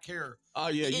have black hair. Oh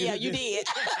yeah. Yeah, you did.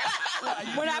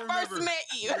 When I first met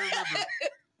you.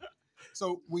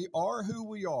 So we are who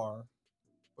we are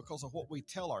because of what we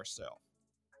tell ourselves.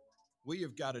 We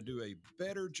have got to do a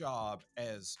better job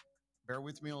bear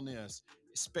with me on this,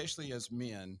 especially as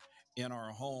men in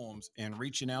our homes and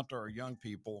reaching out to our young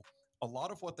people. A lot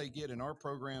of what they get in our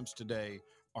programs today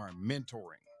are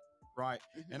mentoring, right?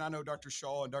 Mm-hmm. And I know Dr.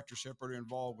 Shaw and Dr. Shepard are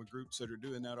involved with groups that are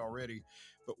doing that already,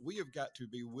 but we have got to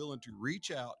be willing to reach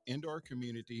out into our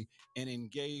community and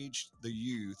engage the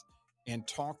youth and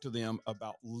talk to them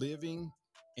about living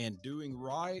and doing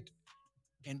right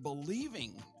and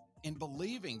believing,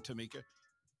 Tamika.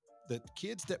 The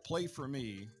kids that play for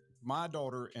me, my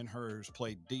daughter and hers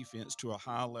played defense to a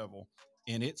high level,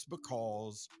 and it's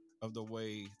because of the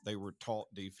way they were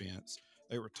taught defense.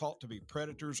 They were taught to be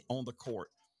predators on the court.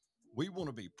 We want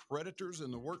to be predators in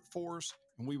the workforce,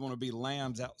 and we want to be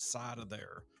lambs outside of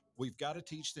there. We've got to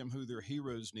teach them who their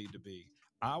heroes need to be.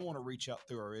 I want to reach out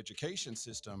through our education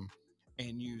system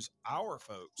and use our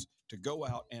folks to go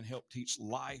out and help teach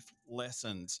life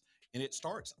lessons. And it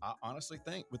starts, I honestly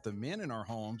think, with the men in our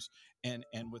homes and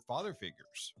with father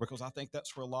figures, because I think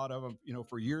that's where a lot of them,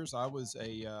 for years I was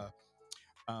a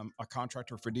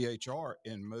contractor for DHR,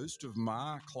 and most of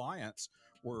my clients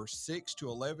were 6 to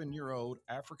 11-year-old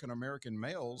African-American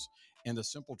males. And the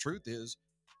simple truth is,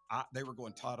 they were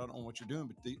going, Todd, I don't know what you're doing,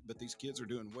 but these kids are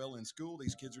doing well in school.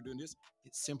 These kids are doing this.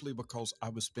 It's simply because I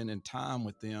was spending time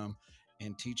with them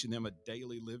and teaching them a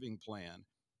daily living plan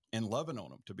and loving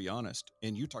on them, to be honest.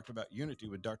 And you talked about unity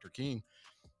with Dr. King.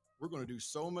 We're going to do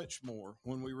so much more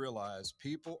when we realize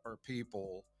people are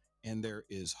people, and there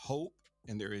is hope,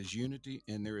 and there is unity,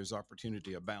 and there is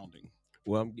opportunity abounding.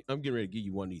 Well, I'm getting ready to give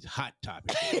you one of these hot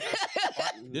topics.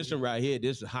 This one right here,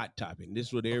 this is a hot topic. This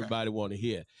is what everybody want to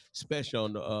hear, especially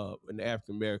in the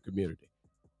African American community.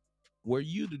 Were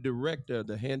you the director of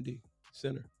the Handy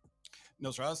Center? No,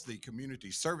 sir. I was the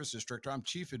community services director. I'm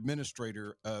chief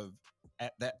administrator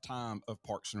at that time of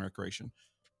Parks and Recreation.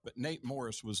 But Nate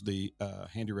Morris was the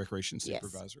handy recreation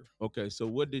supervisor. Okay, so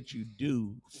what did you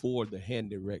do for the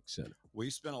Handy Rec Center? We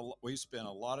spent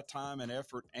a lot of time and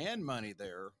effort and money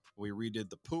there. We redid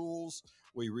the pools.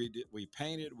 We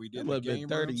painted. We did That must the have game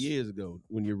been 30 rooms. years ago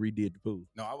when you redid the pool.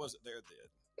 No, I wasn't there then.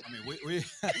 I mean, we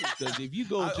because if you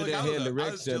go to that Handy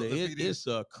Rec Center, it's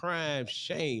a crime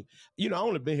shame. You know, I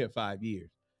only been here 5 years,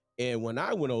 and when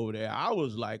I went over there, I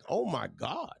was like, oh my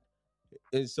God.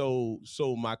 And so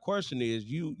my question is,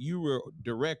 you were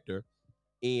director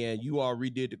and you all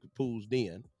redid the pools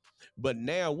then, but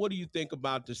now what do you think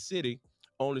about the city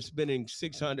only spending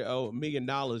 $600 million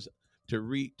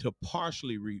to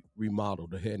partially remodel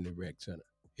the Handy Rec Center?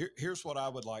 Here's what I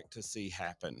would like to see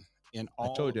happen. I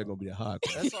told you they're gonna be a hard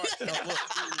question. That's all right. Look,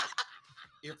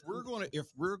 if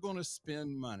we're gonna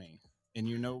spend money, and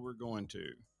we're going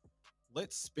to,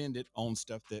 let's spend it on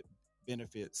stuff that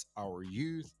benefits our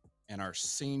youth and our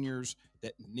seniors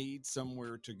that need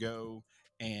somewhere to go.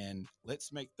 And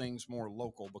let's make things more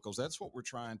local, because that's what we're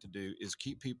trying to do, is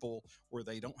keep people where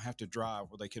they don't have to drive,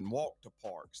 where they can walk to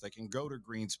parks, they can go to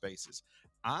green spaces.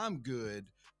 I'm good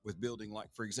with building,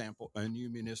 like, for example, a new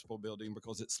municipal building,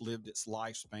 because it's lived its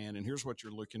lifespan. And here's what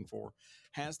you're looking for.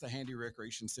 Has the Handy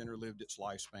Recreation Center lived its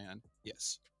lifespan?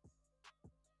 Yes.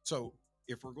 So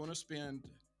if we're going to spend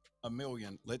 $1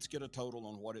 million, let's get a total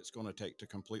on what it's going to take to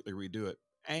completely redo it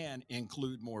and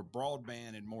include more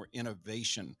broadband and more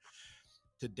innovation.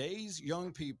 Today's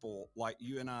young people like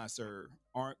you and I, sir,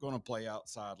 aren't going to play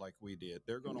outside like we did.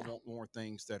 They're going to want more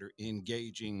things that are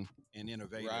engaging and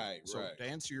innovative. Right. To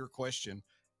answer your question,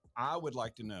 I would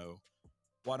like to know,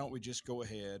 why don't we just go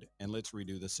ahead and let's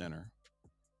redo the center?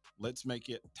 Let's make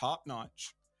it top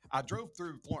notch. I drove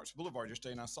through Florence Boulevard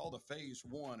yesterday and I saw the phase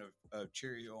 1 of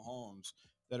Cherry Hill homes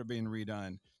that are being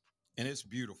redone, and it's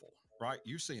beautiful. Right?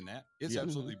 You've seen that. It's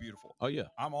absolutely beautiful. Oh, yeah.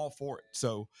 I'm all for it.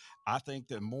 So I think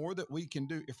the more that we can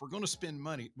do, if we're going to spend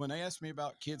money, when they asked me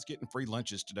about kids getting free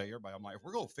lunches today, everybody, I'm like, if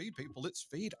we're going to feed people, let's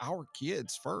feed our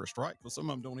kids first, right? Because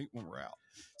some of them don't eat when we're out.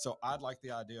 So I'd like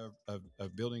the idea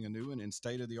of building a new one in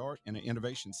state of the art and an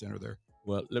innovation center there.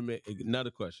 Well, another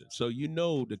question. So,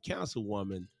 the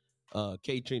councilwoman,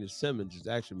 Katrina Simmons, is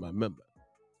actually my member.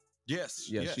 Yes.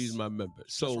 Yeah, yes. She's my member.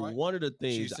 So right. One of the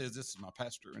things she says, this is my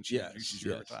pastor, and she introduces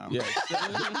you every time.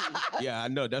 Yeah, I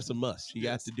know. That's a must. She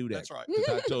has to do that. That's right.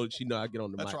 Because I told her, I get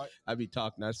on the mic. That's right. I be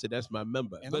talking. I said, that's my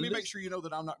member. And let me make sure you know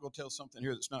that I'm not going to tell something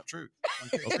here that's not true.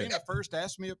 When Katrina first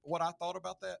asked me what I thought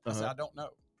about that, I said, I don't know.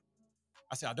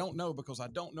 I don't know because I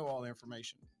don't know all the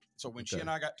information. So when she and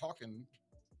I got talking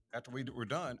after we were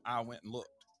done, I went and looked.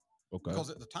 Okay.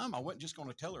 Because at the time, I wasn't just going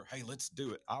to tell her, hey, let's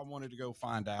do it. I wanted to go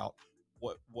find out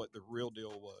what the real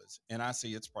deal was. And I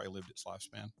see it's probably lived its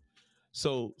lifespan.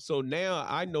 So now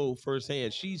I know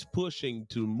firsthand she's pushing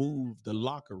to move the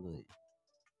locker room.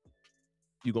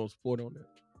 You gonna support on that?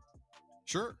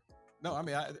 Sure. No, I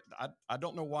mean, I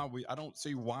don't know why I don't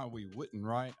see why we wouldn't,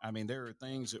 right? I mean, there are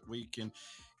things that we can,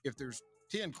 if there's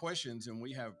 10 questions and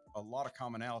we have a lot of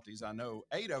commonalities, I know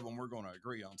 8 of them we're going to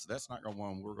agree on. So that's not going to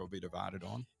one we're going to be divided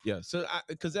on. Yeah. So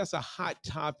because that's a hot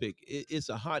topic. It's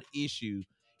a hot issue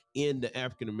in the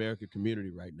African American community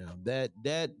right now.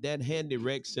 That Handy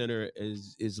Rec Center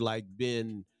is like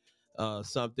been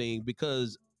something,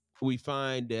 because we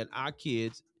find that our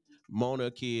kids, Mona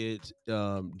kids,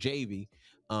 JV,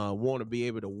 want to be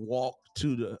able to walk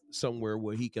to somewhere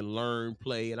where he can learn,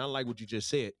 play, and I like what you just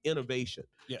said, innovation.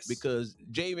 Yes. Because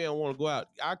JV don't want to go out.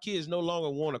 Our kids no longer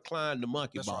want to climb the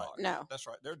monkey bar. Right. No. That's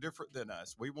right. They're different than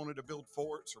us. We wanted to build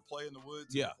forts or play in the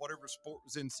woods. Yeah. Whatever sport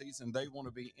was in season, they want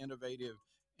to be innovative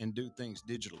and do things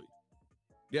digitally.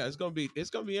 Yeah, it's gonna be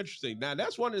interesting. Now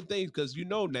that's one of the things, because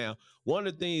now one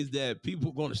of the things that people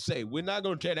are gonna say, we're not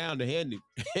gonna tear down the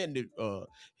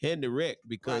handy rec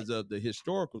because of the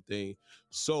historical thing.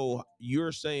 So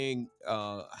you're saying,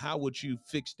 how would you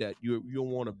fix that? You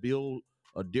want to build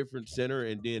a different center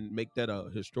and then make that a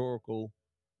historical?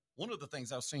 One of the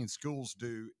things I've seen schools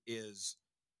do is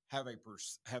have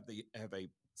a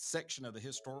section of the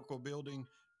historical building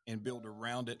and build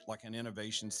around it like an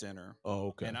innovation center. Oh,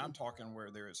 okay. And I'm talking where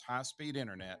there is high-speed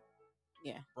internet,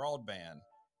 broadband,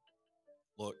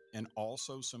 and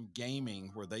also some gaming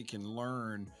where they can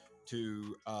learn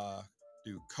to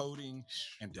do coding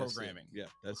and programming.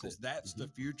 That's the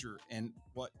future. And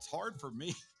what's hard for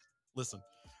me, listen,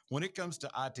 when it comes to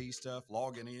IT stuff,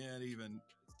 logging in, even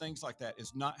things like that,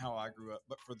 is not how I grew up.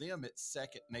 But for them, it's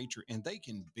second nature, and they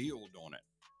can build on it.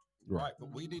 Right.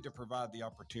 But we need to provide the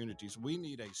opportunities. We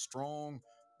need a strong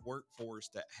workforce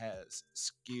that has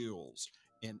skills.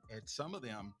 And some of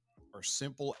them are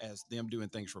simple as them doing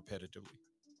things repetitively.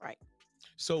 Right.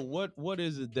 So what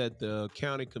is it that the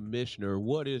county commissioner?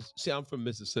 What is? See, I'm from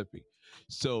Mississippi,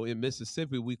 so in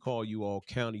Mississippi we call you all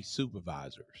county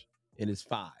supervisors, and it's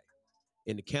five.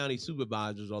 And the county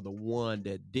supervisors are the one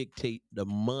that dictate the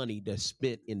money that's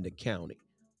spent in the county.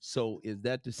 So is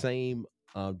that the same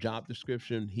job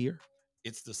description here?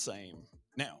 It's the same.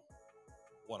 Now,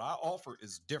 what I offer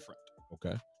is different.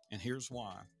 Okay. And here's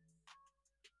why.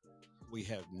 We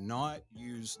have not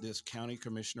used this county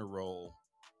commissioner role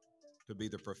to be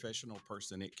the professional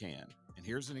person it can. And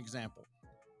here's an example.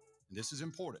 And this is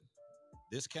important.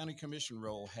 This county commission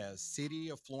role has City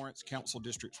of Florence Council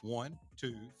Districts 1,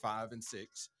 2, 5, and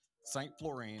 6, St.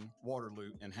 Florine,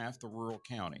 Waterloo, and half the rural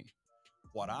county.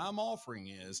 What I'm offering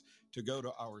is to go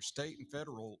to our state and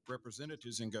federal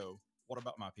representatives and go, what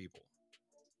about my people?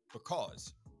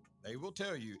 Because they will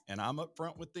tell you, and I'm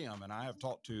upfront with them, and I have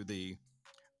talked to the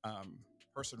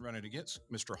person running against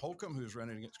Mr. Holcomb, who's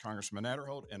running against Congressman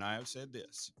Adderhold, and I have said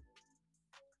this.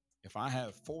 If I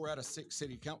have 4 out of 6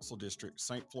 city council districts,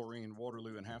 St. Florine,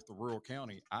 Waterloo, and half the rural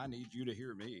county, I need you to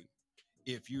hear me.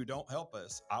 If you don't help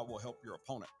us, I will help your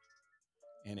opponent.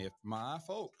 And if my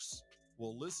folks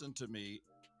will listen to me,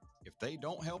 if they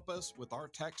don't help us with our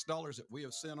tax dollars that we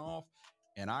have sent off,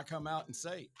 and I come out and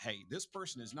say, hey, this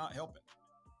person is not helping,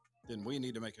 then we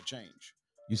need to make a change.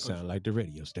 You sound like the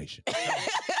radio station.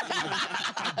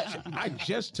 I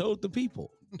just told the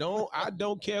people, I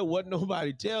don't care what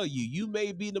nobody tell you. You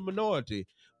may be the minority,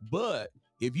 but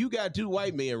if you got 2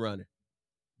 white men running,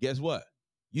 guess what?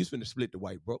 You finna split the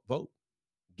white vote.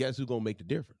 Guess who's gonna make the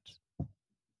difference?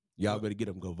 Y'all better get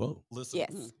them go vote. Listen,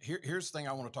 yes. Here's the thing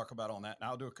I want to talk about on that. And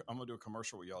I'm gonna do a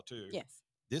commercial with y'all too. Yes.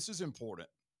 This is important.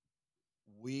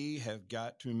 We have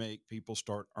got to make people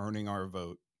start earning our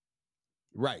vote.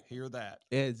 Right. Hear that?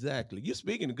 Exactly. You're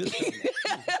speaking a good thing.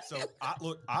 So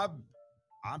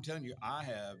I'm telling you, I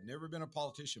have never been a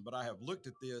politician, but I have looked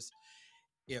at this.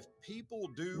 If people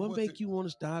do what make you want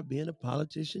to start being a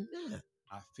politician now?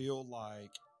 I feel like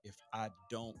if I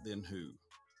don't, then who?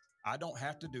 I don't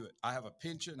have to do it. I have a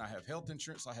pension, I have health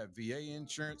insurance, I have VA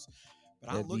insurance.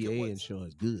 But that I look VA at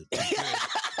insurance good.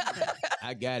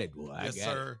 I got it, boy. Yes,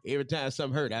 sir. It. Every time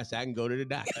something hurt, I say I can go to the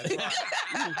doctor. That's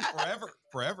right.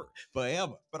 Forever.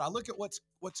 But I look at what's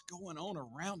going on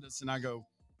around us, and I go,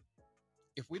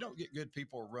 if we don't get good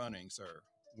people running, sir,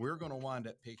 we're going to wind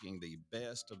up picking the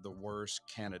best of the worst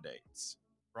candidates,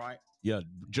 right? Yeah,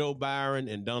 Joe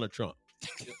Biden and Donald Trump.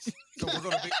 Yes. So we're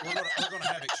going to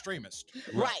have extremists,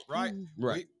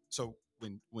 right? So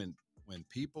when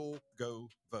people go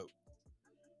vote,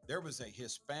 there was a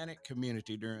Hispanic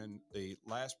community during the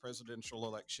last presidential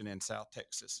election in South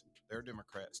Texas. They're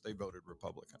Democrats. They voted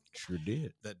Republican. Sure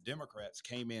did. The Democrats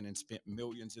came in and spent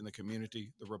millions in the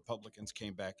community. The Republicans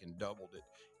came back and doubled it.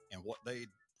 And what they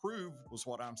proved was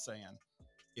what I'm saying.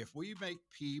 If we make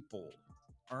people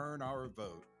earn our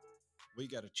vote, we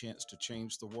got a chance to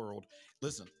change the world.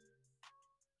 Listen,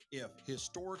 if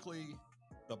historically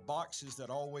the boxes that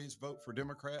always vote for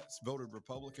Democrats voted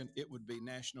Republican, it would be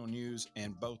national news,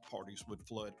 and both parties would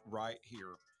flood right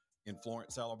here in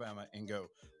Florence, Alabama, and go,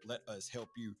 let us help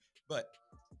you. But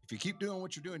if you keep doing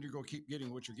what you're doing, you're going to keep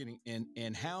getting what you're getting.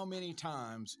 And how many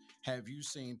times have you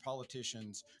seen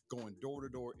politicians going door to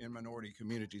door in minority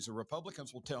communities? The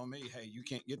Republicans will tell me, hey, you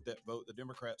can't get that vote. The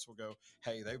Democrats will go,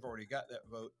 hey, they've already got that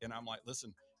vote. And I'm like,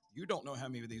 listen, you don't know how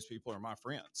many of these people are my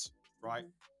friends, right?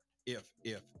 Mm-hmm.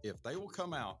 If they will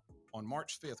come out on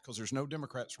March 5th, because there's no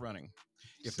Democrats running,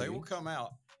 if they will come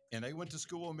out and they went to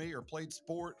school with me or played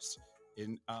sports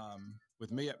in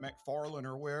with me at McFarland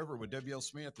or wherever with W.L.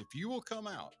 Smith, if you will come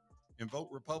out and vote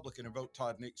Republican and vote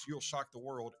Todd Nix, you'll shock the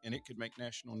world, and it could make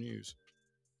national news.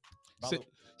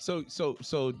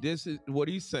 So this is what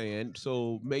he's saying.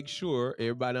 So make sure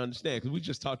everybody understands, because we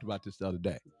just talked about this the other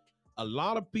day. A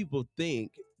lot of people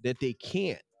think that they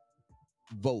can't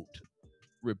vote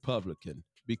Republican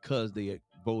because they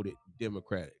voted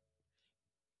Democratic.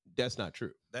 That's not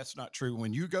true. That's not true.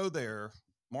 When you go there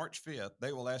March 5th,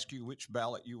 they will ask you which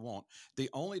ballot you want. The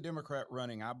only Democrat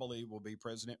running, I believe, will be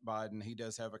President Biden. He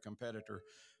does have a competitor.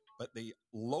 But the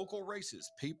local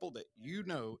races, people that you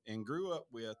know and grew up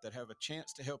with that have a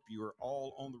chance to help you, are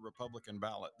all on the Republican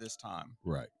ballot this time.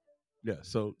 Right. Yeah.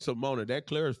 So Mona, that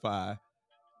clarifies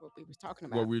what we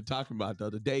were talking about the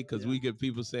other day, because we get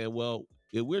people saying, well,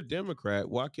 if we're Democrat,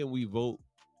 why can't we vote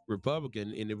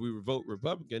Republican? And if we vote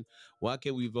Republican, why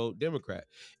can't we vote Democrat?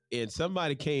 And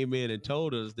somebody came in and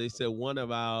told us, they said one of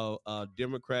our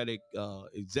Democratic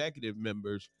executive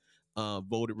members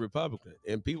voted Republican,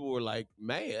 and people were like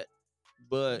mad,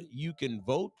 but you can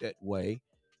vote that way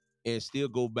and still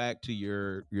go back to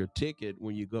your ticket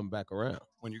when you come back around.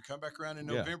 When you come back around in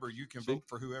November, you can vote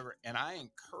for whoever. And I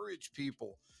encourage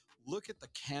people, look at the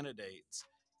candidates.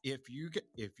 If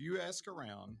you ask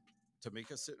around,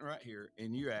 Tamika's sitting right here,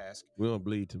 and you ask, we don't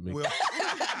bleed to me.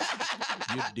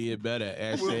 You did better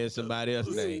ask saying somebody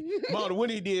else's name. Mona, when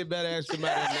he did better ask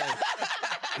somebody else's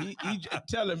name. He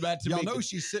tell him about Tamika. Y'all know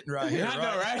she's sitting right here. I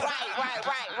know, right?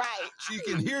 Right. She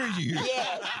can hear you.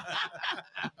 Yeah.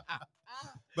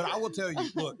 But I will tell you,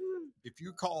 look, if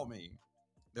you call me,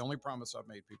 the only promise I've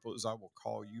made people is I will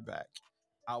call you back.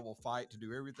 I will fight to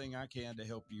do everything I can to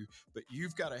help you, but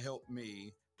you've got to help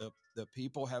me. The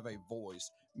people have a voice.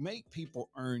 Make people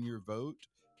earn your vote.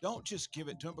 Don't just give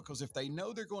it to them, because if they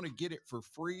know they're going to get it for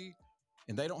free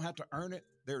and they don't have to earn it,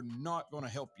 they're not going to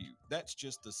help you. That's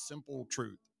just the simple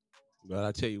truth. Well,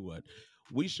 I tell you what,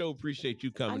 we sure appreciate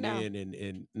you coming in,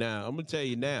 and now I'm gonna tell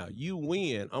you now, you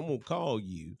win, I'm gonna call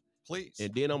you. Please.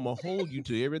 And then I'm gonna hold you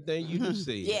to everything you just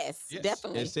said. Yes,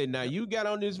 definitely. And say, now you got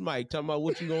on this mic talking about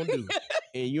what you gonna do,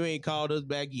 and you ain't called us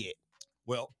back yet.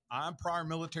 Well, I'm prior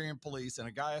military and police, and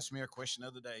a guy asked me a question the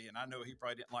other day, and I know he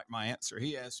probably didn't like my answer.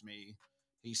 He asked me,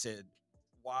 he said,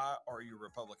 "Why are you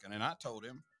Republican?" And I told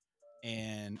him,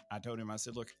 I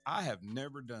said, "Look, I have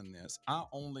never done this. I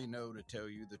only know to tell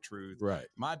you the truth." Right.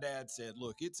 My dad said,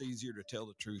 "Look, it's easier to tell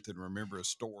the truth than remember a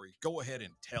story. Go ahead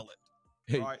and tell it."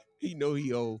 Hey, right? He know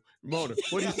he old. Mona,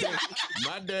 what he said?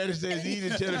 My daddy says it's easier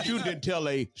to tell the truth than tell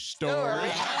a story.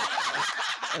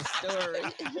 A story.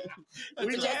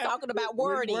 We just talking about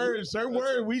wording. Certain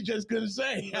words we just couldn't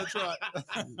say. That's right.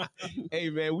 Hey,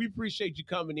 man, we appreciate you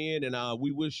coming in, and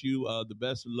we wish you the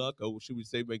best of luck, or should we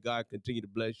say, may God continue to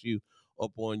bless you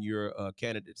up on your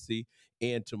candidacy.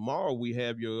 And tomorrow we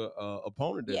have your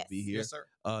opponent that'll be here. Yes,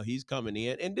 sir. He's coming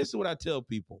in, and this is what I tell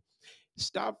people.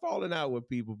 Stop falling out with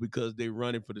people because they're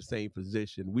running for the same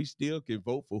position. We still can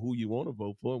vote for who you want to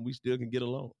vote for, and we still can get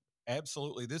along.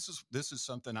 Absolutely. This is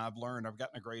something I've learned. I've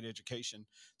gotten a great education.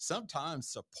 Sometimes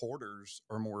supporters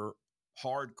are more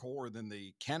hardcore than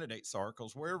the candidates are,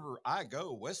 because wherever I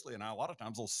go, Wesley and I, a lot of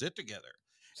times will sit together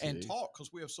and talk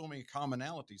because we have so many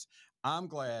commonalities. I'm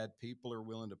glad people are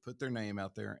willing to put their name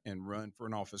out there and run for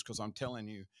an office, because I'm telling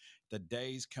you, the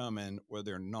day's coming where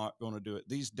they're not going to do it.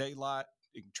 These daylight,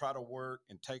 you can try to work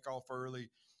and take off early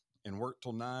and work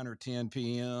till 9 or 10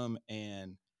 p.m.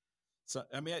 And so,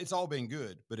 I mean, it's all been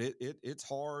good, but it's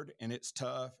hard and it's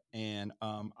tough. And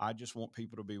I just want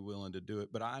people to be willing to do it.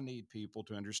 But I need people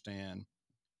to understand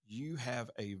you have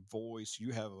a voice,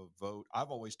 you have a vote. I've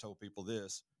always told people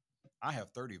this. I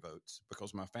have 30 votes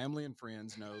because my family and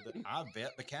friends know that I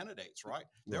vet the candidates, right?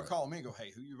 They'll call me and go,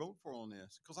 "Hey, who you vote for on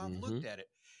this?" Because I've looked at it.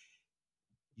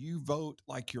 You vote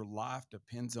like your life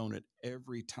depends on it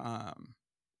every time,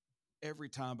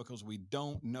 because we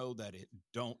don't know that it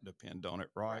don't depend on it,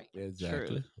 right?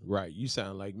 Exactly. True. Right. You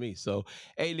sound like me. So,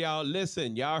 hey, y'all,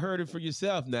 listen, y'all heard it for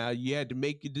yourself now. You had to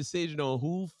make your decision on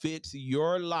who fits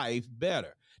your life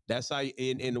better. That's how,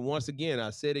 and once again, I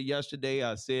said it yesterday.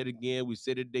 I said it again. We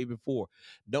said it the day before.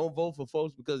 Don't vote for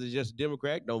folks because they're just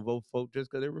Democrat. Don't vote for folks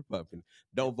just because they're Republican.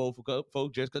 Don't vote for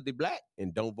folks just because they're black.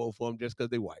 And don't vote for them just because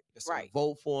they're white. Yes, sir. Right.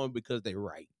 Vote for them because they're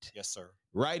right. Yes, sir.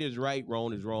 Right is right,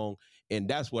 wrong is wrong. And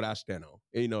that's what I stand on.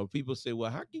 You know, people say,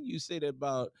 well, how can you say that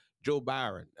about Joe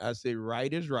Biden? I say,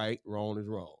 right is right, wrong is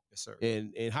wrong. Yes, sir.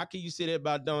 And how can you say that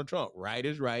about Donald Trump? Right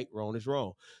is right, wrong is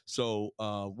wrong. So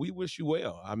we wish you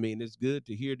well. I mean, it's good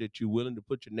to hear that you're willing to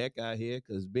put your neck out here,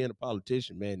 because being a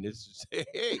politician, man, this is,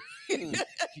 hey,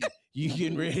 you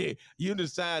getting ready, you done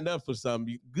signed up for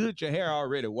something. Good, your hair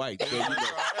already white. So, you know.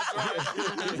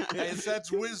 That's right. That's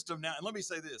wisdom now. And let me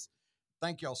say this.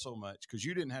 Thank y'all so much, because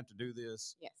you didn't have to do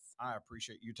this. Yes. I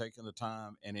appreciate you taking the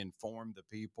time and inform the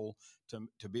people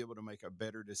to be able to make a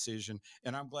better decision.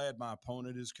 And I'm glad my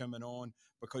opponent is coming on,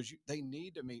 because they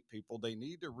need to meet people. They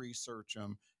need to research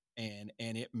them, and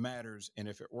it matters. And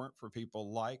if it weren't for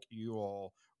people like you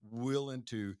all willing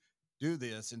to do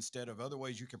this instead of other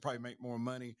ways you could probably make more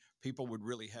money, people would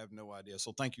really have no idea.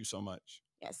 So thank you so much.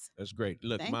 Yes. That's great.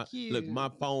 Look, Thank you. my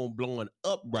phone blowing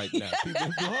up right now. People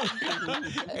blowing.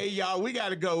 Hey, y'all, we got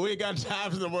to go. We ain't got time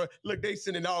for no more. Look, they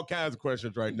sending all kinds of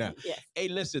questions right now. Yes. Hey,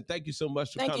 listen, thank you so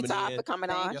much for Thank coming you, Todd, in. for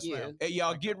coming on. Yes, ma'am. Hey,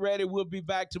 y'all, get ready. We'll be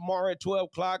back tomorrow at 12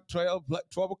 o'clock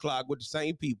with the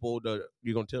same people.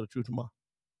 You're going to tell the truth tomorrow.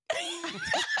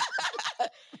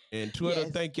 And Twitter,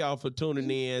 thank y'all for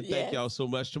tuning in. Thank y'all so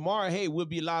much. Tomorrow, hey, we'll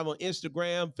be live on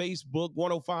Instagram, Facebook,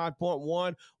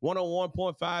 105.1,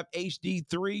 101.5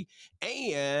 HD3.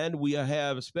 And we'll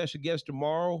have a special guest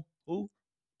tomorrow. Who?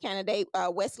 Candidate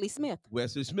Wesley Smith.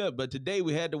 Wesley Smith. But today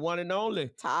we had the one and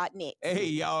only Todd Nix. Hey,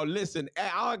 y'all, listen.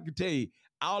 I can tell you,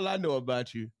 all I know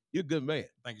about you You're a good man.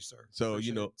 Thank you, sir. So,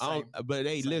 Appreciate it. but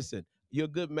hey, Same. listen, you're a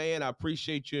good man. I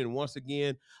appreciate you. And once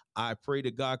again, I pray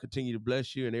that God continue to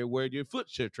bless you and everywhere your foot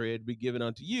shall tread be given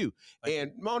unto you.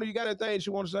 Thank you. Mona, you got anything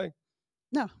you want to say?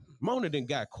 No. Mona done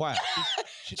got quiet.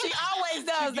 She always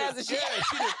does, doesn't she? Yeah,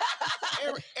 she did.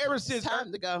 Ever since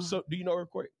time to go. So, do you know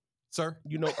Earthquake? Sir?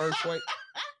 You know Earthquake?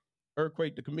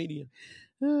 Earthquake, the comedian.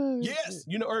 Yes.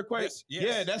 You know Earthquake? Yes.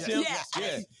 Yeah, that's him. Yes.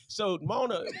 Yeah. So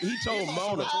Mona, he told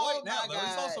Mona. Oh, now, though.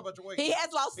 He's lost so much weight. He has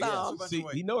lost some. See,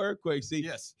 he know Earthquake. See,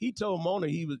 yes. He told Mona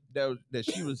that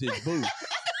she was his boo.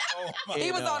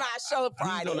 He was on our show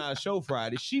Friday. He was on our show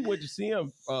Friday. She went to see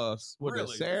him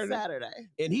Really? Saturday,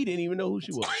 and he didn't even know who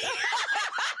she was.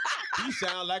 He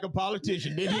sounded like a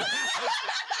politician, didn't he?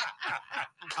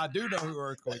 I do know who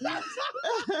Earthquake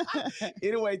is.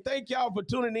 Anyway, thank y'all for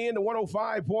tuning in to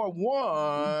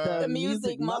 105.1. The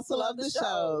music muscle of the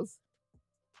shows.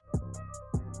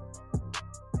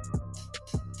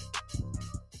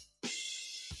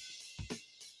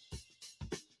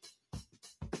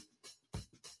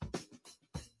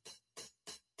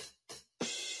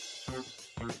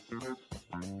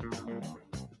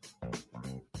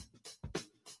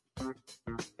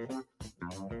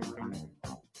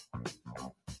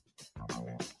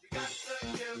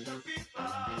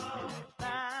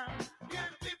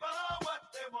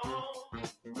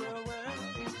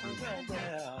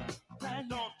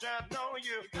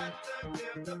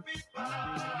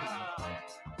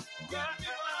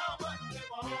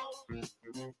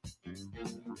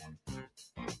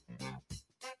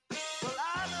 Well,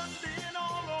 I done been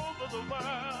all over the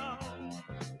world,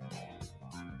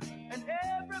 and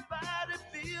everybody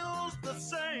feels the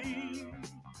same.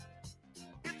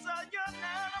 It's a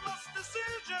unanimous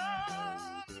decision.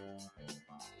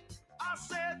 I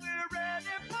said we're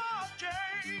ready for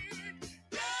change.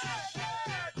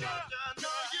 Yeah, Georgia, I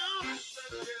know you.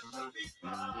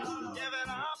 Give it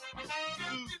up.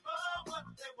 Give people what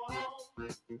they want.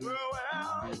 Well,